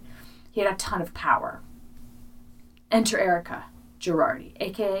connected. He had a ton of power. Enter Erica Girardi,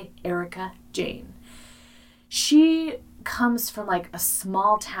 aka Erica Jane. She comes from like a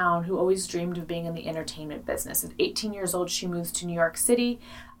small town who always dreamed of being in the entertainment business. At 18 years old, she moves to New York City,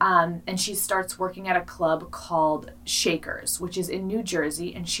 and she starts working at a club called Shakers, which is in New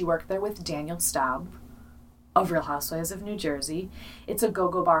Jersey, and she worked there with Daniel Staub of Real Housewives of New Jersey. It's a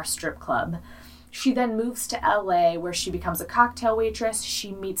go-go bar strip club. She then moves to LA where she becomes a cocktail waitress.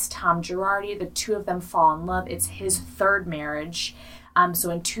 She meets Tom Girardi. The two of them fall in love. It's his third marriage. So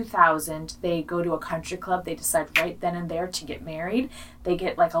in 2000, they go to a country club. They decide right then and there to get married. They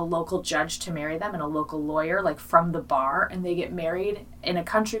get like a local judge to marry them and a local lawyer like from the bar. And they get married in a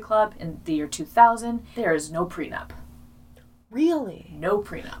country club in the year 2000. There is no prenup. Really? No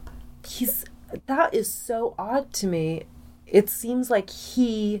prenup. That is so odd to me. It seems like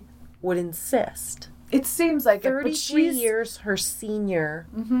he would insist. It seems like 33 years her senior,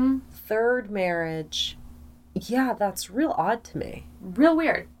 third marriage. Yeah, that's real odd to me. Real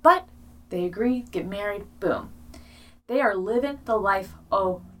weird. But they agree, get married, boom. They are living the life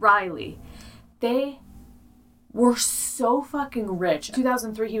O'Reilly. They were so fucking rich. In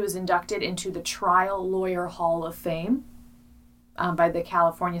 2003, he was inducted into the Trial Lawyer Hall of Fame by the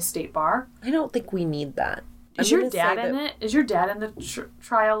California State Bar. I don't think we need that. Is your dad in it? Is your dad in the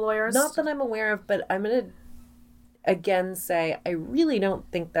trial lawyers? Not that I'm aware of, but I'm going to again say I really don't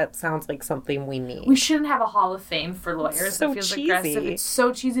think that sounds like something we need. We shouldn't have a hall of fame for lawyers. It's so it feels cheesy. Aggressive. It's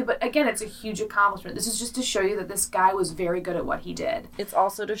so cheesy, but again, it's a huge accomplishment. This is just to show you that this guy was very good at what he did. It's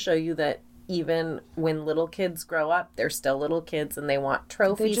also to show you that even when little kids grow up, they're still little kids and they want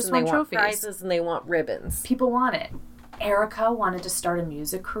trophies and they want prizes and they want ribbons. People want it. Erica wanted to start a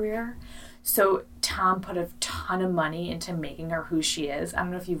music career. So Tom put a ton of money into making her who she is. I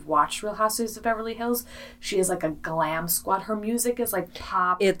don't know if you've watched Real Housewives of Beverly Hills. She is like a glam squad. Her music is like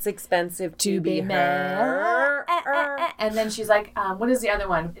pop. It's expensive to be her. And then she's like, what is the other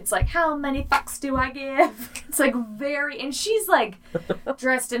one? It's like, how many fucks do I give? It's like and she's like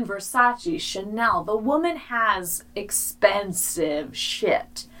dressed in Versace, Chanel. The woman has expensive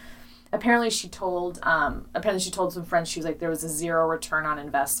shit. Apparently she told some friends, she was like, there was a 0 return on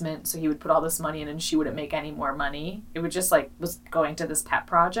investment, so he would put all this money in and she wouldn't make any more money. It would just like was going to this pet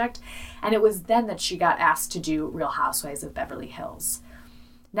project. And it was then that she got asked to do Real Housewives of Beverly Hills.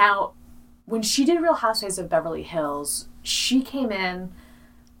 Now, when she did Real Housewives of Beverly Hills, she came in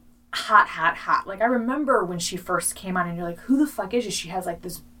hot. Like, I remember when she first came on and you're like, who the fuck is she? She has like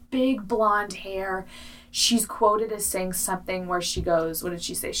this big blonde hair. She's quoted as saying something where she goes, what did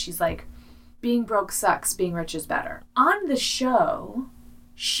she say? She's like, being broke sucks, being rich is better. On the show,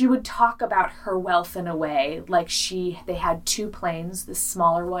 she would talk about her wealth in a way like they had 2 planes. The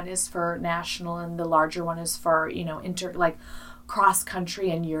smaller one is for national and the larger one is for, cross country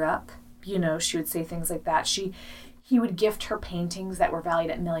in Europe. She would say things like that. He would gift her paintings that were valued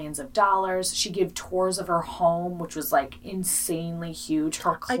at millions of dollars. She gave tours of her home, which was like insanely huge.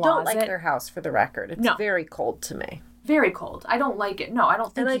 Her closet. I don't like their house, for the record. It's very cold to me. Very cold. I don't like it. No, I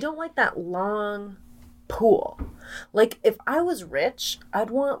don't think. And I don't like that long pool. Like, if I was rich, I'd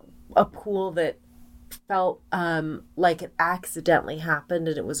want a pool that felt like it accidentally happened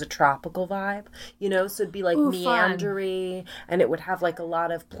and it was a tropical vibe, so it'd be like meandery and it would have like a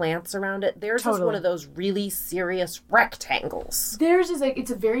lot of plants around it. Theirs is one of those really serious rectangles. Theirs is like,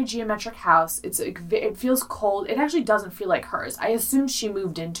 it's a very geometric house. It feels cold. It actually doesn't feel like hers. I assume she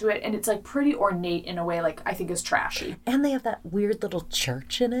moved into it, and it's like pretty ornate in a way like I think is trashy. And they have that weird little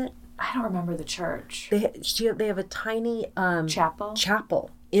church in it. I don't remember the church. They have a tiny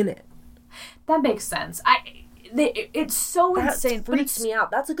chapel in it. That makes sense. It's so insane. That freaks me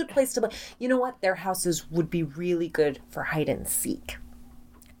out. That's a good place to live. You know what? Their houses would be really good for hide and seek.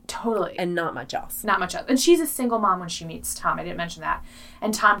 Totally. And not much else. Not much else. And she's a single mom when she meets Tom. I didn't mention that.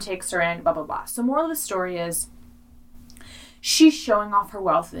 And Tom takes her in, blah, blah, blah. So moral of the story is she's showing off her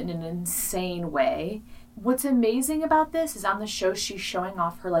wealth in an insane way. What's amazing about this is on the show she's showing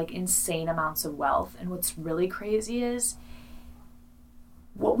off her like insane amounts of wealth. And what's really crazy is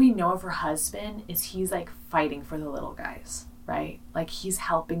what we know of her husband is he's like fighting for the little guys, right? Like he's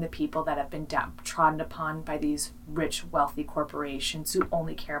helping the people that have been trodden upon by these rich, wealthy corporations who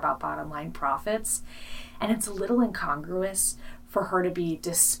only care about bottom line profits. And it's a little incongruous for her to be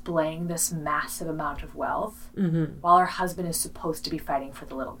displaying this massive amount of wealth while her husband is supposed to be fighting for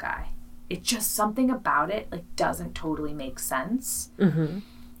the little guy. It's just something about it like doesn't totally make sense.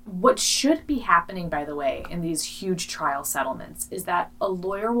 What should be happening, by the way, in these huge trial settlements is that a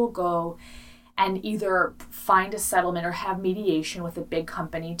lawyer will go and either find a settlement or have mediation with a big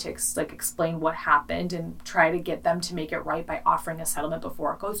company to explain what happened and try to get them to make it right by offering a settlement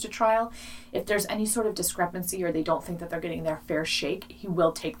before it goes to trial. If there's any sort of discrepancy or they don't think that they're getting their fair shake, he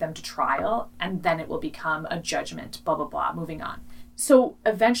will take them to trial and then it will become a judgment, blah, blah, blah, moving on. So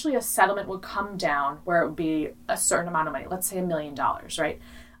eventually a settlement would come down where it would be a certain amount of money, let's say $1 million, right?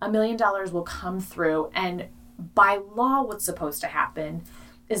 $1 million will come through, and by law what's supposed to happen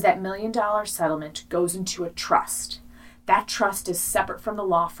is that $1 million settlement goes into a trust. That trust is separate from the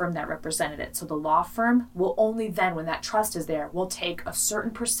law firm that represented it. So the law firm will only then, when that trust is there, will take a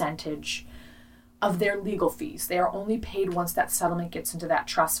certain percentage of their legal fees. They are only paid once that settlement gets into that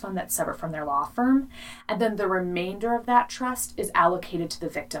trust fund that's separate from their law firm. And then the remainder of that trust is allocated to the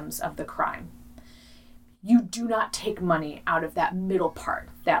victims of the crime. You do not take money out of that middle part,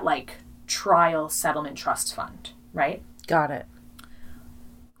 that like trial settlement trust fund, right? Got it.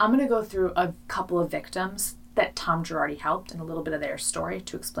 I'm going to go through a couple of victims that Tom Girardi helped and a little bit of their story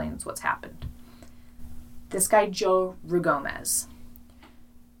to explain what's happened. This guy, Joe Rugomez.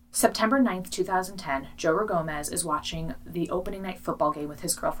 September 9th, 2010, Joe Rugomez is watching the opening night football game with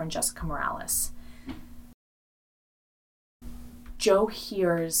his girlfriend, Jessica Morales. Joe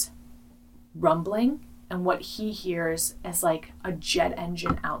hears rumbling, and what he hears is like a jet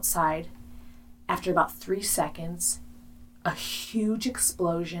engine outside. After about 3 seconds, a huge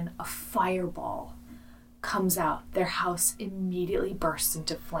explosion, a fireball comes out. Their house immediately bursts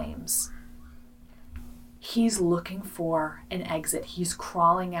into flames. He's looking for an exit. He's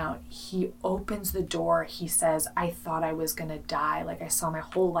crawling out. He opens the door. He says, I thought I was gonna die. Like I saw my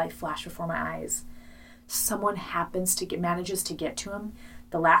whole life flash before my eyes. Someone manages to get to him.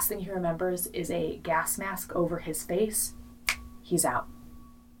 The last thing he remembers is a gas mask over his face. He's out.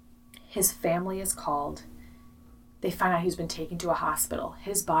 His family is called. They find out he's been taken to a hospital.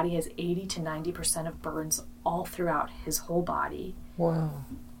 His body has 80 to 90% of burns all throughout his whole body. Whoa.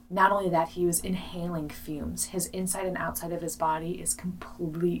 Not only that, he was inhaling fumes. His inside and outside of his body is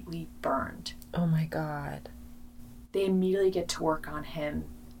completely burned. Oh my God. They immediately get to work on him.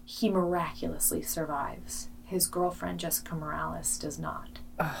 He miraculously survives. His girlfriend, Jessica Morales, does not.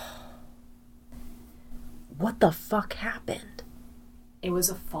 What the fuck happened? It was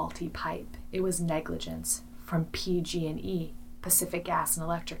a faulty pipe. It was negligence from PG&E, Pacific Gas and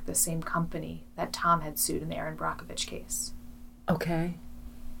Electric, the same company that Tom had sued in the Erin Brockovich case. Okay.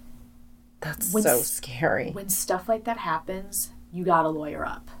 That's so scary. When stuff like that happens, you got to lawyer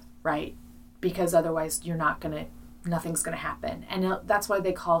up, right? Because otherwise nothing's going to happen. And that's why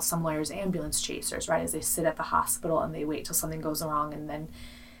they call some lawyers ambulance chasers, right? As they sit at the hospital and they wait till something goes wrong, and then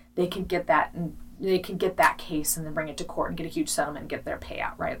they can get that case and then bring it to court and get a huge settlement and get their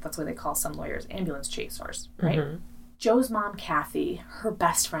payout, right? That's why they call some lawyers ambulance chasers, right? Mm-hmm. Joe's mom, Kathy, her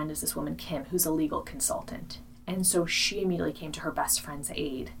best friend is this woman, Kim, who's a legal consultant. And so she immediately came to her best friend's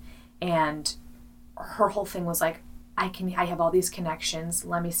aid. And her whole thing was like, I have all these connections.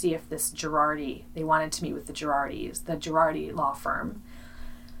 Let me see if this Girardi, they wanted to meet with the Girardi law firm.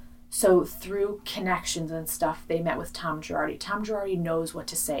 So through connections and stuff, they met with Tom Girardi. Tom Girardi knows what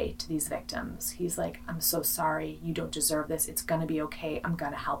to say to these victims. He's like, I'm so sorry. You don't deserve this. It's going to be okay. I'm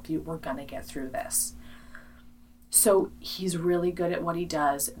going to help you. We're going to get through this. So he's really good at what he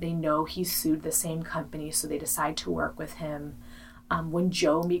does. They know he sued the same company, so they decide to work with him. When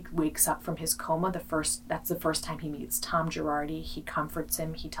Joe wakes up from his coma, that's the first time he meets Tom Girardi. He comforts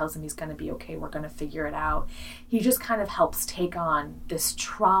him. He tells him he's going to be okay. We're going to figure it out. He just kind of helps take on this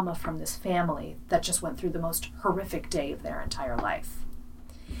trauma from this family that just went through the most horrific day of their entire life.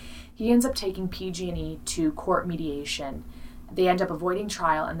 He ends up taking PG&E to court mediation. They end up avoiding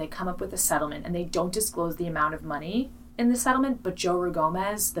trial, and they come up with a settlement, and they don't disclose the amount of money in the settlement, but Joe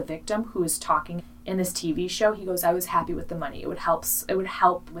Gomez, the victim who is talking in this TV show, he goes, I was happy with the money. It would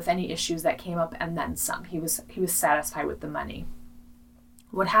help with any issues that came up and then some. He was satisfied with the money.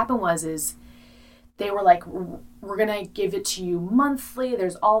 What happened is they were like, we're going to give it to you monthly.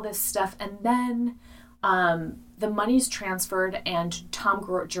 There's all this stuff. And then the money's transferred, and Tom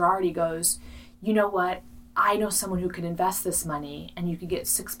Girardi goes, you know what? I know someone who could invest this money, and you could get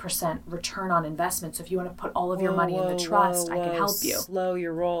 6% return on investment. So if you want to put all of your money in the trust, I can help you. Slow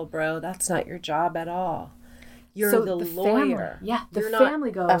your roll, bro. That's not your job at all. You're the lawyer. The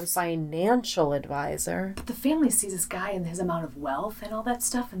family goes, a financial advisor. But the family sees this guy and his amount of wealth and all that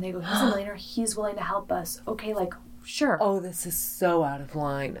stuff, and they go, he's a millionaire. He's willing to help us. Okay, like, sure. Oh, this is so out of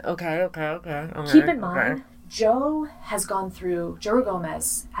line. Okay. Keep in mind, Joe Gomez has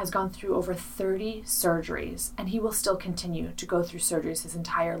gone through over 30 surgeries, and he will still continue to go through surgeries his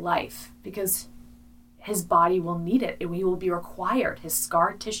entire life because his body will need it. He will be required. His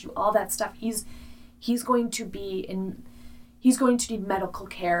scar tissue, all that stuff. He's going to need medical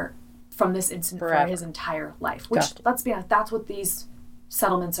care from this incident for his entire life. Which, let's be honest, that's what these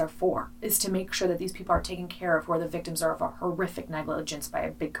settlements are for, is to make sure that these people are taken care of where the victims are of a horrific negligence by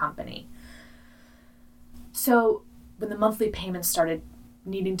a big company. So when the monthly payments started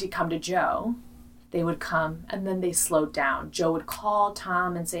needing to come to Joe, they would come, and then they slowed down. Joe would call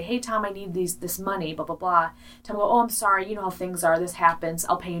Tom and say, hey, Tom, I need this money, blah, blah, blah. Tom would go, oh, I'm sorry. You know how things are. This happens.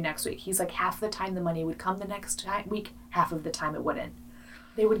 I'll pay you next week. He's like, half the time the money would come the next week, half of the time it wouldn't.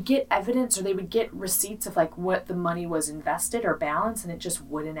 They would get evidence, or they would get receipts of like what the money was invested or balanced, and it just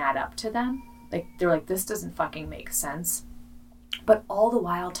wouldn't add up to them. Like, they're like, this doesn't fucking make sense. But all the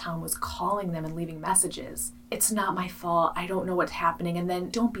while, Tom was calling them and leaving messages. It's not my fault. I don't know what's happening. And then,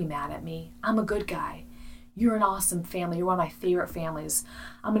 don't be mad at me. I'm a good guy. You're an awesome family. You're one of my favorite families.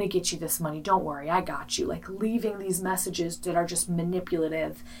 I'm going to get you this money. Don't worry. I got you. Like, leaving these messages that are just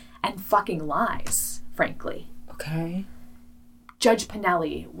manipulative and fucking lies, frankly. Okay. Judge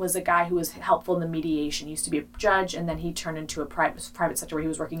Pinelli was a guy who was helpful in the mediation. He used to be a judge, and then he turned into a private sector where he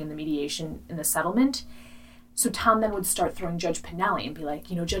was working in the mediation in the settlement. So Tom then would start throwing Judge Pinelli and be like,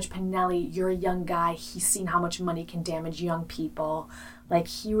 Judge Pinelli, you're a young guy. He's seen how much money can damage young people. Like,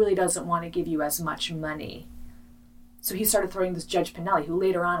 he really doesn't want to give you as much money. So he started throwing this Judge Pinelli, who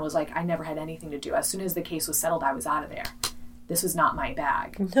later on was like, I never had anything to do. As soon as the case was settled, I was out of there. This was not my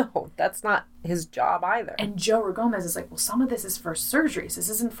bag. No, that's not his job either. And Joe Gomez is like, well, some of this is for surgeries. This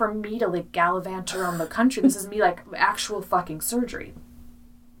isn't for me to, like, gallivant around the country. This is me, like, actual fucking surgery.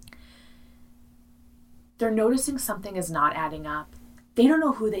 They're noticing something is not adding up. They don't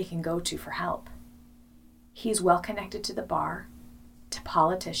know who they can go to for help. He's well connected to the bar, to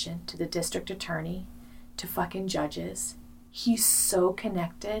politician, to the district attorney, to fucking judges. He's so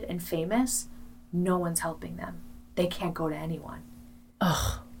connected and famous, no one's helping them. They can't go to anyone.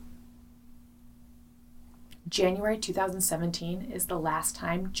 Ugh. January 2017 is the last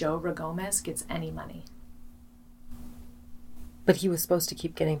time Joe Rogomez gets any money. But he was supposed to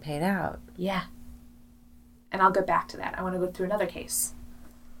keep getting paid out. Yeah. And I'll get back to that. I want to go through another case.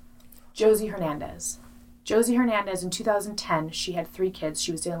 Josie Hernandez. Josie Hernandez, in 2010, she had 3 kids.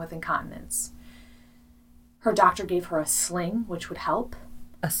 She was dealing with incontinence. Her doctor gave her a sling, which would help.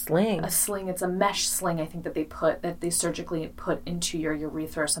 A sling? A sling. It's a mesh sling, I think, that they surgically put into your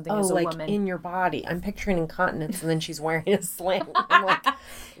urethra or something as a like woman. in your body. I'm picturing incontinence, and then she's wearing a sling. I'm like,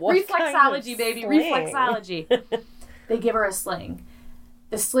 what reflexology, kind of baby. sling? Reflexology. They give her a sling.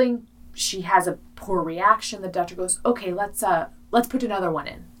 The sling, she has a poor reaction. The doctor goes, okay, let's put another one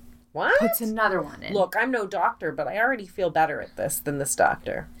in. What? Puts another one in. Look, I'm no doctor, but I already feel better at this than this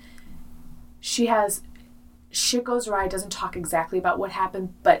doctor. She has, shit goes awry, doesn't talk exactly about what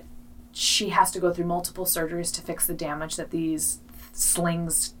happened, but she has to go through multiple surgeries to fix the damage that these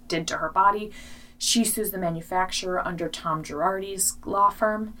slings did to her body. She sues the manufacturer under Tom Girardi's law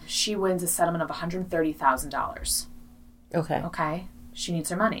firm. She wins a settlement of $130,000. Okay. Okay? She needs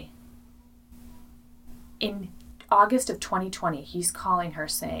her money. In August of 2020, he's calling her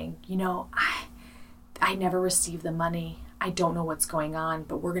saying, you know, I never received the money. I don't know what's going on,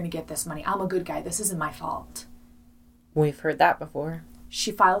 but we're going to get this money. I'm a good guy. This isn't my fault. We've heard that before.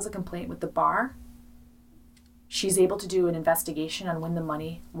 She files a complaint with the bar. She's able to do an investigation on when the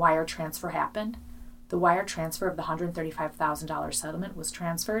money wire transfer happened. The wire transfer of the $135,000 settlement was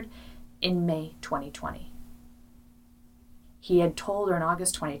transferred in May 2020. He had told her in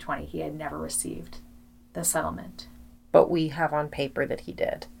August 2020 he had never received the settlement. But we have on paper that he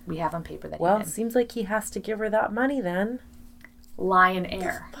did. We have on paper that he Well, did. it seems like he has to give her that money then. Lion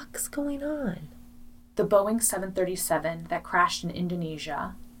Air. What the fuck's going on? The Boeing 737 that crashed in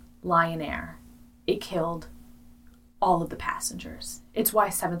Indonesia, Lion Air, it killed all of the passengers. It's why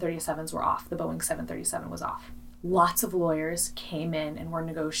 737s were off. The Boeing 737 was off. Lots of lawyers came in and were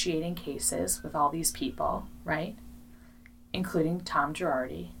negotiating cases with all these people, right? Including Tom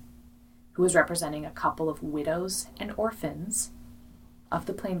Girardi, who was representing a couple of widows and orphans of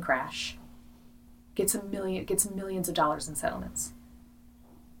the plane crash, gets millions of dollars in settlements.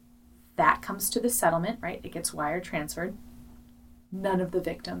 That comes to the settlement, right? It gets wire transferred. None of the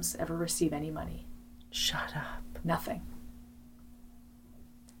victims ever receive any money. Shut up. Nothing.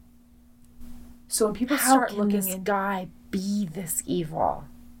 So when people How start can looking this in, guy be this evil?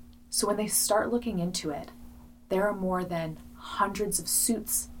 so when they start looking into it, there are more than hundreds of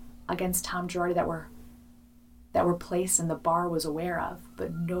suits against Tom Girardi that were placed and the bar was aware of,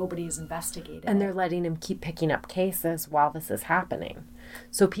 but nobody is investigated. And they're letting him keep picking up cases while this is happening.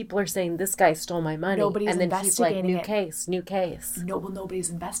 So people are saying, this guy stole my money. Nobody's and then he's like, investigating new it. case, new case. Nobody's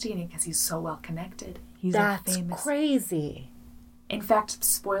investigating because he's so well connected. He's That's a famous. crazy. In fact,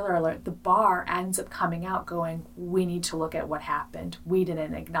 spoiler alert, the bar ends up coming out going, we need to look at what happened. We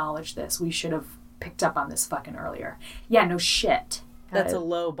didn't acknowledge this. We should have picked up on this fucking earlier. Yeah, no shit. That's a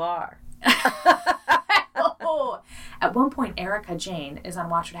low bar. Oh. At one point, Erica Jane is on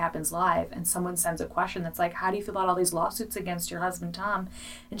Watch What Happens Live, and someone sends a question that's like, how do you feel about all these lawsuits against your husband, Tom?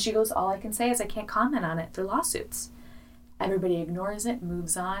 And she goes, all I can say is I can't comment on it. They're lawsuits. Everybody ignores it,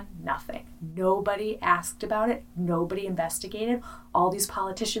 moves on, nothing. Nobody asked about it. Nobody investigated. All these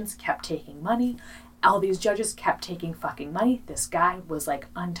politicians kept taking money. All these judges kept taking fucking money. This guy was like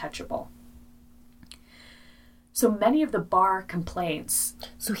untouchable. So many of the bar complaints.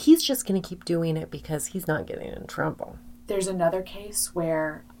 So he's just going to keep doing it because he's not getting in trouble. There's another case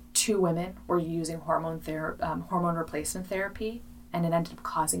where 2 women were using hormone replacement therapy, and it ended up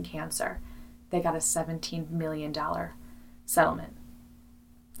causing cancer. They got a $17 million settlement.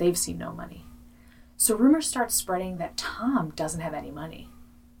 They've seen no money. So rumors start spreading that Tom doesn't have any money,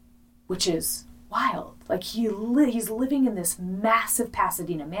 which is wild. Like he's living in this massive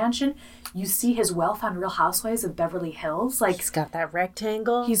Pasadena mansion. You see his wealth on Real Housewives of Beverly Hills. Like He's got that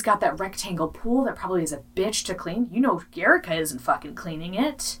rectangle. he's got that rectangle pool that probably is a bitch to clean. You know, Erica isn't fucking cleaning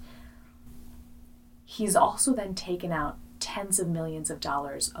it. He's also then taken out tens of millions of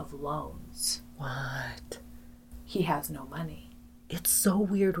dollars of loans. What? He has no money. It's so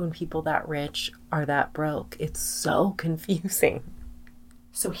weird when people that rich are that broke. It's so confusing.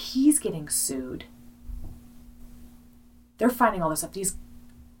 So he's getting sued. They're finding all this stuff.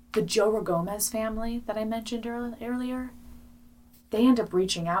 The Joe Rogomez family that I mentioned earlier, they end up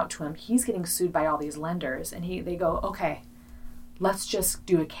reaching out to him. He's getting sued by all these lenders, and they go, okay, let's just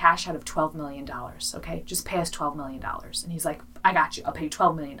do a cash out of $12 million, okay? Just pay us $12 million. And he's like, I got you. I'll pay you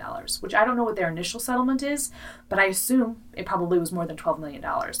 $12 million, which I don't know what their initial settlement is, but I assume it probably was more than $12 million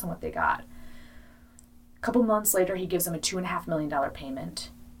than what they got. A couple months later, he gives them a $2.5 million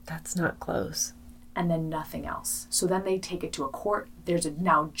payment. That's not close. And then nothing else. So then they take it to a court. There's a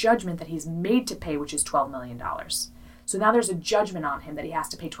now judgment that he's made to pay, which is $12 million. So now there's a judgment on him that he has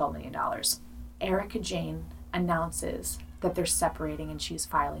to pay $12 million. Erica Jane announces that they're separating and she's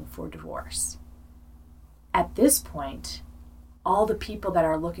filing for divorce. At this point, all the people that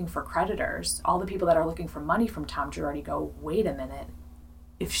are looking for creditors, all the people that are looking for money from Tom Girardi go, wait a minute.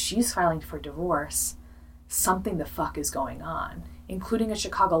 If she's filing for divorce, something the fuck is going on, including a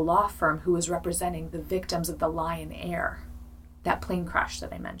Chicago law firm who was representing the victims of the Lion Air, that plane crash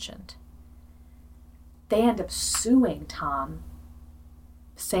that I mentioned. They end up suing Tom,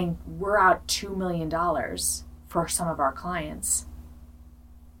 saying, we're out $2 million for some of our clients.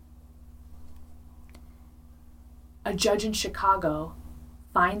 A judge in Chicago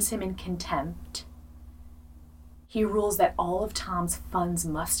finds him in contempt. He rules that all of Tom's funds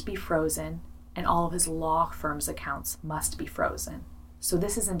must be frozen and all of his law firm's accounts must be frozen. So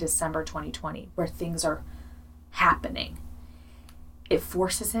this is in December 2020, where things are happening. It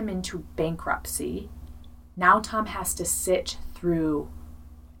forces him into bankruptcy. Now Tom has to sit through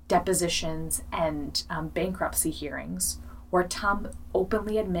depositions and bankruptcy hearings, where Tom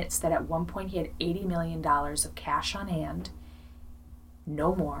openly admits that at one point he had $80 million of cash on hand,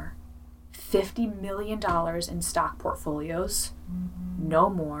 no more, $50 million in stock portfolios, no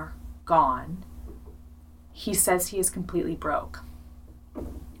more, gone. He says he is completely broke.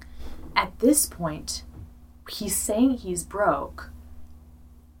 At this point, he's saying he's broke.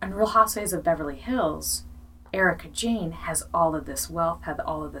 On Real Housewives of Beverly Hills, Erica Jane has all of this wealth, had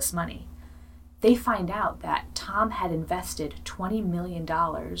all of this money. They find out that Tom had invested $20 million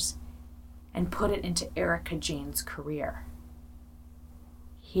and put it into Erica Jane's career.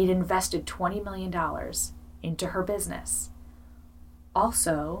 He'd invested $20 million into her business.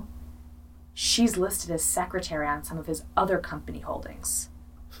 Also, she's listed as secretary on some of his other company holdings.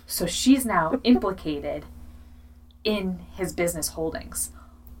 So she's now implicated in his business holdings.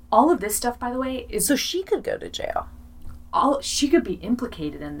 All of this stuff, by the way, is... So she could go to jail. She could be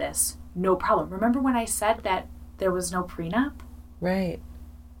implicated in this, no problem. Remember when I said that there was no prenup? Right.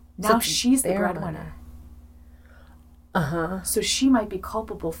 Now So she's the their breadwinner. Uh-huh. So she might be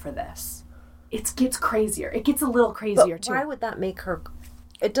culpable for this. It gets crazier. It gets a little crazier, But too. why would that make her...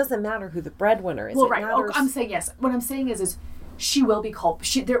 It doesn't matter who the breadwinner is. Well, It right. Oh, matters... I'm saying yes. What I'm saying is she will be culpable.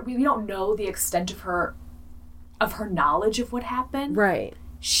 We don't know the extent of her knowledge of what happened. Right.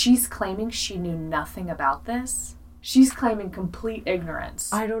 She's claiming she knew nothing about this. She's claiming complete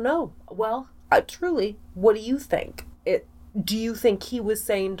ignorance. I don't know. Well, truly, what do you think? Do you think he was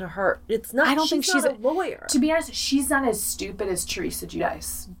saying to her, it's not... I don't think she's not a lawyer. To be honest, she's not as stupid as Teresa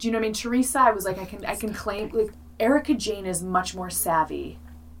Giudice. Do you know what I mean? Teresa, I was like, I can claim... Like, Erica Jane is much more savvy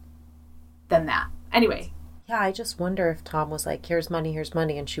than that. Anyway. Yeah, I just wonder if Tom was like, here's money,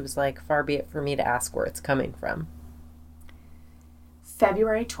 and she was like, far be it for me to ask where it's coming from.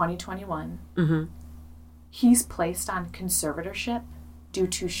 February 2021. Mm-hmm. He's placed on conservatorship due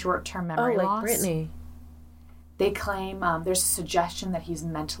to short-term memory loss. Oh, like Brittany. They claim there's a suggestion that he's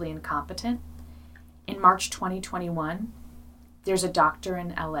mentally incompetent. In March 2021, there's a doctor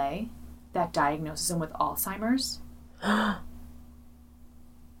in LA that diagnoses him with Alzheimer's.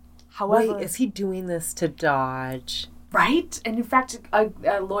 However, wait, is he doing this to dodge? Right? And in fact, a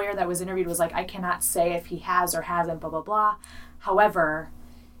lawyer that was interviewed was like, I cannot say if he has or hasn't, blah, blah, blah. However,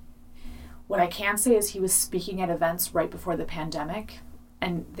 what I can say is he was speaking at events right before the pandemic,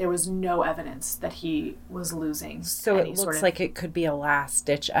 and there was no evidence that he was losing. So it looks like it could be a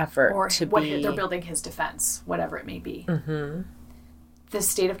last-ditch effort or to what be... they're building his defense, whatever it may be. Mm-hmm. The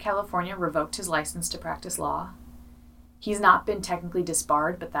state of California revoked his license to practice law. He's not been technically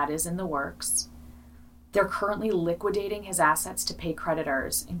disbarred, but that is in the works. They're currently liquidating his assets to pay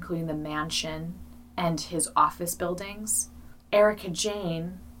creditors, including the mansion and his office buildings. Erica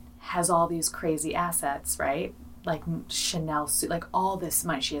Jane has all these crazy assets, right? Like Chanel suit, like all this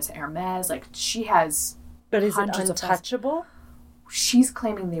money. She has Hermes, like she has. But is it hundreds of untouchable? She's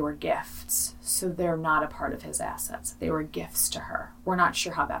claiming they were gifts, so they're not a part of his assets. They were gifts to her. We're not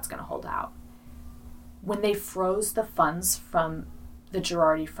sure how that's going to hold out. When they froze the funds from the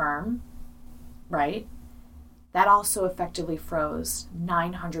Girardi firm, right, that also effectively froze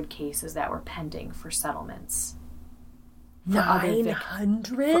 900 cases that were pending for settlements.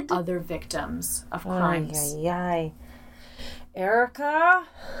 900? For other victims of crimes. Ay. Erica,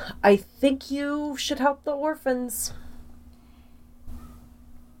 I think you should help the orphans.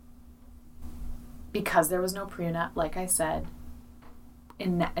 Because there was no prenup, like I said,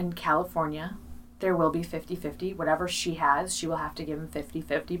 in California, there will be 50-50. Whatever she has, she will have to give him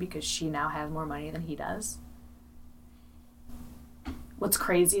 50-50 because she now has more money than he does. What's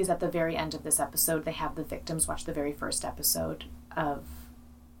crazy is at the very end of this episode, they have the victims watch the very first episode of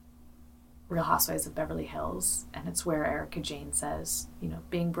Real Housewives of Beverly Hills, and it's where Erica Jane says, you know,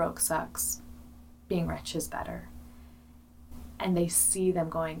 being broke sucks, being rich is better. And they see them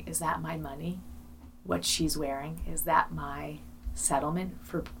going, is that my money? What she's wearing? Is that my settlement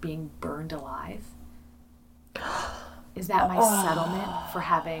for being burned alive? Is that my settlement for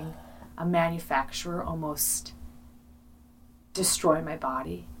having a manufacturer almost destroy my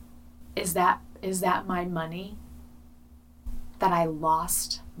body? Is that my money that I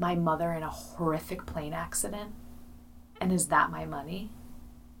lost my mother in a horrific plane accident? And is that my money?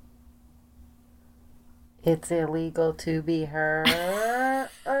 It's illegal to be her.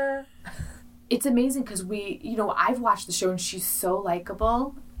 It's amazing because I've watched the show and she's so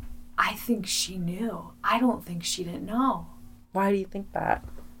likable. I think she knew. I don't think she didn't know. Why do you think that?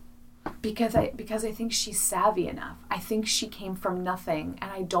 Because I think she's savvy enough. I think she came from nothing,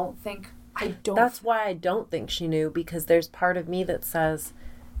 and I don't. That's why I don't think she knew, because there's part of me that says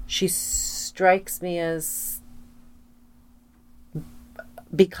she strikes me as,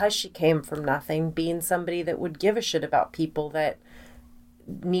 because she came from nothing, being somebody that would give a shit about people that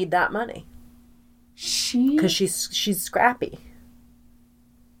need that money. Because she's scrappy.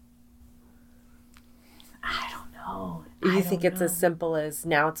 I don't know. You think it's as simple as,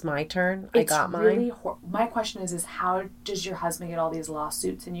 now it's my turn, I got mine? Really my question is how does your husband get all these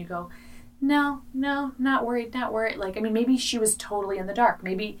lawsuits? And you go, no, not worried. Like, I mean, maybe she was totally in the dark.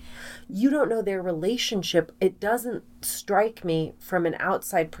 Maybe. You don't know their relationship. It doesn't strike me from an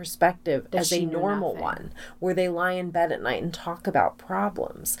outside perspective as a normal one, where they lie in bed at night and talk about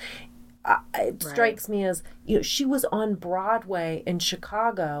problems. It strikes me as, she was on Broadway in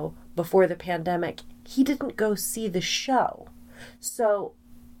Chicago before the pandemic. He didn't go see the show. So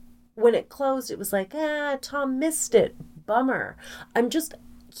when it closed, it was like, Tom missed it. Bummer.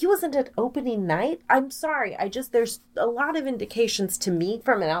 He wasn't at opening night. I'm sorry. There's a lot of indications to me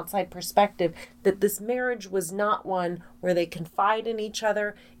from an outside perspective that this marriage was not one where they confide in each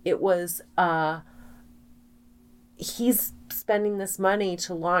other. It was, he's spending this money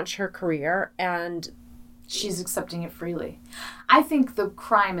to launch her career and she's accepting it freely. I think the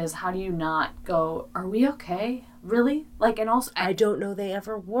crime is, how do you not go, are we okay? Really? Like, and also, I don't know they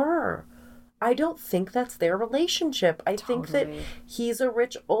ever were. I don't think that's their relationship. I think that he's a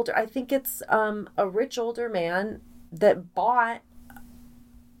rich older, I think it's a rich older man that bought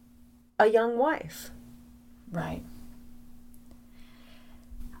a young wife. Right.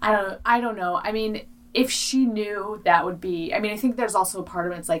 I don't know. I mean, if she knew, that would be, I mean, I think there's also a part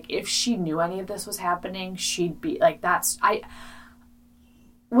of it, it's like, if she knew any of this was happening, she'd be, like,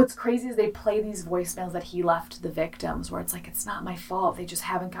 what's crazy is they play these voicemails that he left the victims, where it's like, it's not my fault, they just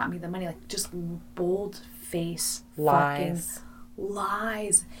haven't gotten me the money, like, just bold-face lies.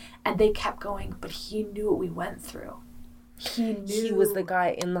 And they kept going, but he knew what we went through. He knew. He was the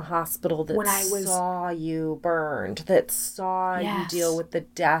guy in the hospital that saw you burned, that saw you deal with the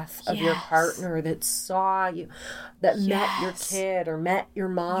death of your partner, that saw you, that met your kid or met your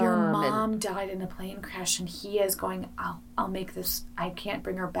mom. Your mom died in a plane crash, and he is going, I'll make this, I can't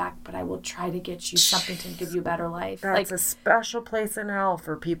bring her back, but I will try to get you something to give you a better life. That's like a special place in hell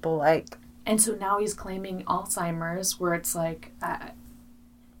for people like. And so now he's claiming Alzheimer's, where it's like,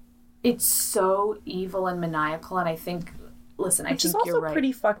 it's so evil and maniacal, and I think, listen, I think you're right. Which is also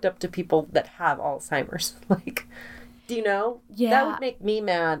pretty fucked up to people that have Alzheimer's. Like, do you know? Yeah. That would make me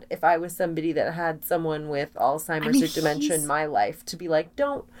mad if I was somebody that had someone with Alzheimer's or dementia in my life, to be like,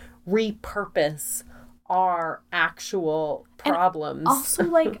 don't repurpose our actual problems. And also,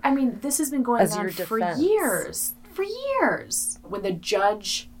 like, I mean, this has been going on for years. For years. When the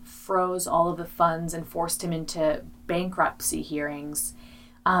judge froze all of the funds and forced him into bankruptcy hearings,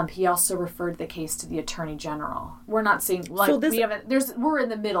 he also referred the case to the Attorney General. We're not saying, like, we're in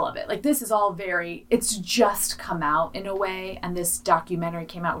the middle of it. Like, this is all it's just come out in a way, and this documentary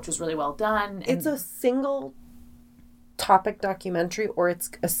came out, which was really well done. It's a single topic documentary, or it's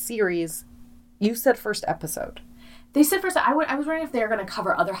a series. You said first episode. They said first. I was wondering if they're going to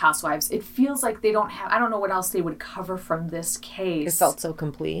cover other housewives. It feels like they don't have, I don't know what else they would cover from this case. It felt so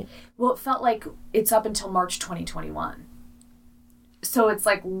complete. Well, it felt like it's up until March 2021. So it's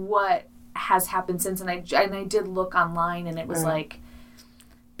like, what has happened since? And I did look online, and it was like,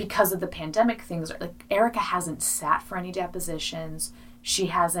 because of the pandemic things, like, Erica hasn't sat for any depositions. She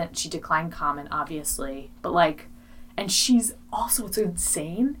declined comment, obviously. But like, and she's also, what's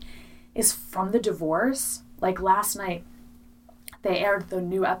insane is, from the divorce, like last night, they aired the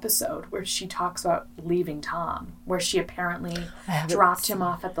new episode where she talks about leaving Tom, where she apparently dropped him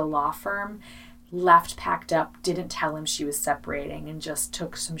off at the law firm, left, packed up, didn't tell him she was separating, and just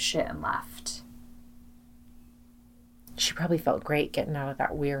took some shit and left. She probably felt great getting out of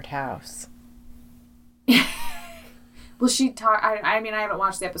that weird house. Well, she talked, I mean, I haven't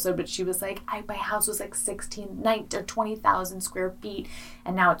watched the episode, but she was like, my house was like 20,000 square feet,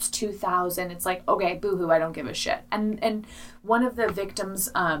 and now it's 2,000. It's like, okay, boohoo, I don't give a shit. And one of the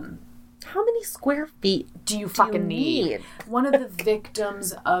victims, how many square feet do you fucking need? One of the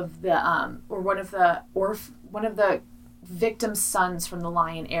victims of the, one of the victim's sons from the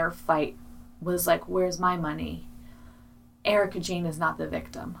Lion Air fight was like, where's my money? Erica Jane is not the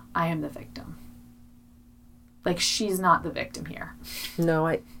victim. I am the victim. Like, she's not the victim here. No,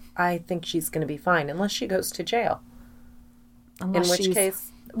 I think she's going to be fine unless she goes to jail. In which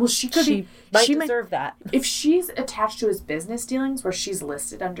case, well, she might deserve that. If she's attached to his business dealings, where she's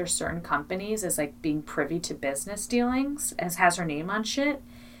listed under certain companies as like being privy to business dealings, as has her name on shit,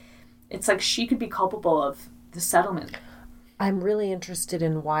 it's like she could be culpable of the settlement. I'm really interested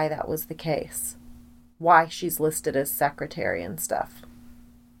in why that was the case. Why she's listed as secretary and stuff.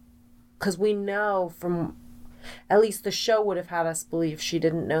 Because we know from... At least the show would have had us believe she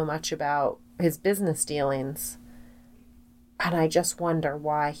didn't know much about his business dealings. And I just wonder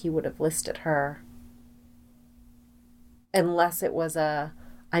why he would have listed her. Unless it was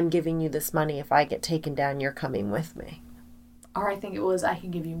I'm giving you this money. If I get taken down, you're coming with me. Or I think it was, I can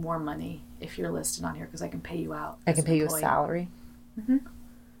give you more money if you're listed on here because I can pay you out. I can pay you a salary? Mm-hmm.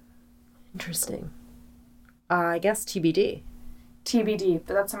 Interesting. I guess TBD. TBD,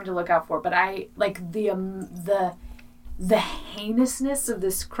 but that's something to look out for. But I like the heinousness of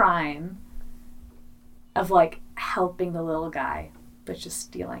this crime of like helping the little guy, but just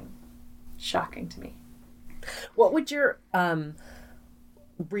stealing. Shocking to me. What would your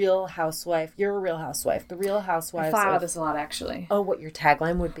Real Housewife? You're a Real Housewife. The Real Housewives. I thought about this a lot, actually. Oh, what your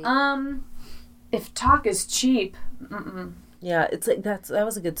tagline would be? If talk is cheap. Yeah, it's like that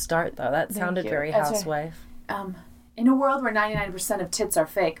was a good start though. That sounded very housewife. In a world where 99% of tits are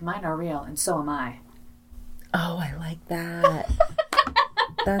fake, mine are real, and so am I. Oh, I like that.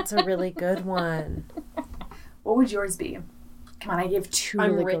 That's a really good one. What would yours be? Come on, I gave two.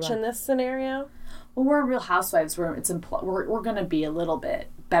 I'm rich in this scenario. Well, we're Real Housewives. Where it's we're gonna be a little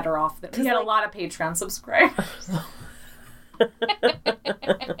bit better off than we got a lot of Patreon subscribers.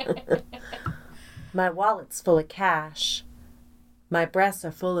 My wallet's full of cash. My breasts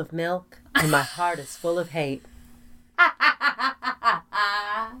are full of milk, and my heart is full of hate.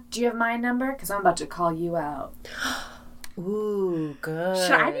 Do you have my number? Because I'm about to call you out. Ooh, good.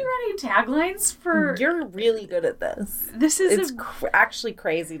 Should I be writing taglines for... You're really good at this. It's actually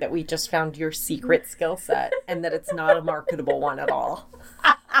crazy that we just found your secret skill set and that it's not a marketable one at all.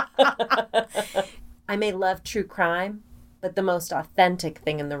 I may love true crime, but the most authentic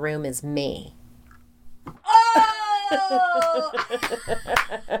thing in the room is me. Oh!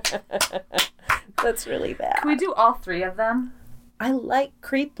 That's really bad. Can we do all three of them? I like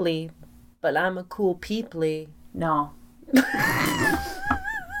creeply, but I'm a cool peeply. No.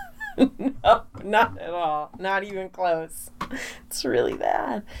 No, not at all. Not even close. It's really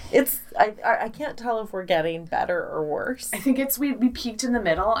bad. I can't tell if we're getting better or worse. I think we peaked in the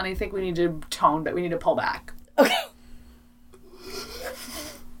middle, and I think we need to tone, but we need to pull back. Okay.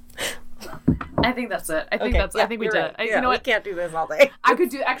 I think that's it. I think we did it. Right. You know what? We can't do this all day. I could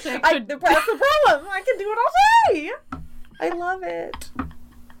do. Actually, I could. That's the problem. I can do it all day. I love it.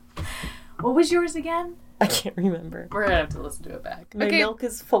 What was yours again? I can't remember. We're gonna have to listen to it back. My milk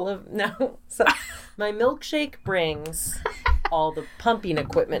is full of my milkshake brings all the pumping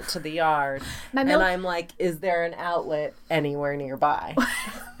equipment to the yard, and I'm like, is there an outlet anywhere nearby?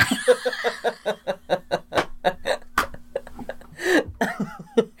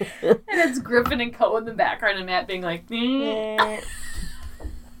 And it's Griffin and Co in the background, and Matt being like,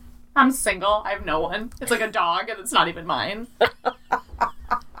 I'm single. I have no one. It's like a dog, and it's not even mine.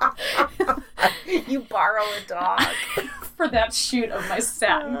 You borrow a dog for that shoot of my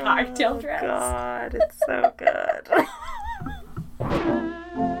satin cocktail dress. God, it's so good.